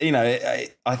 you know,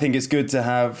 I think it's good to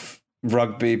have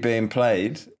rugby being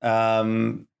played.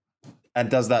 And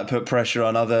does that put pressure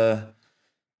on other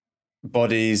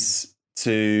bodies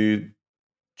to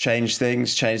change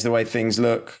things, change the way things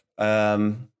look?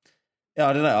 Yeah,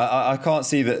 I don't know. I can't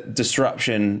see that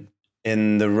disruption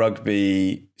in the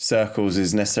rugby circles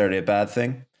is necessarily a bad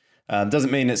thing.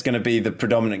 Doesn't mean it's going to be the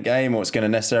predominant game or it's going to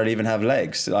necessarily even have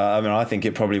legs. I mean, I think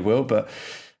it probably will, but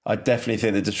I definitely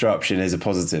think the disruption is a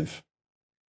positive.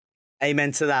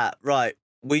 Amen to that. Right.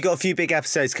 We got a few big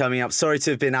episodes coming up. Sorry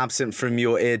to have been absent from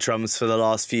your eardrums for the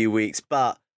last few weeks,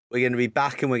 but we're going to be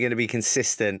back and we're going to be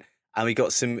consistent. And we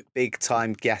got some big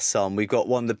time guests on. We've got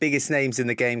one of the biggest names in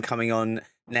the game coming on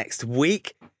next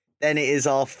week. Then it is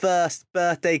our first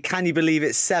birthday. Can you believe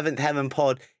it? Seventh Heaven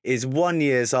Pod is 1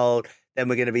 year old. Then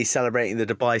we're going to be celebrating the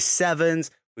Dubai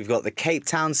Sevens. We've got the Cape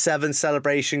Town Sevens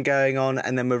celebration going on.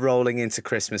 And then we're rolling into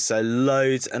Christmas. So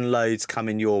loads and loads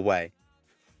coming your way.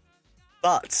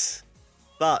 But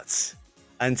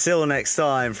until next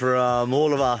time, from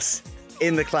all of us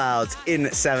in the clouds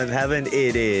in seventh heaven,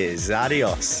 it is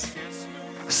adios.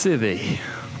 City.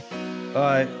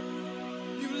 Bye.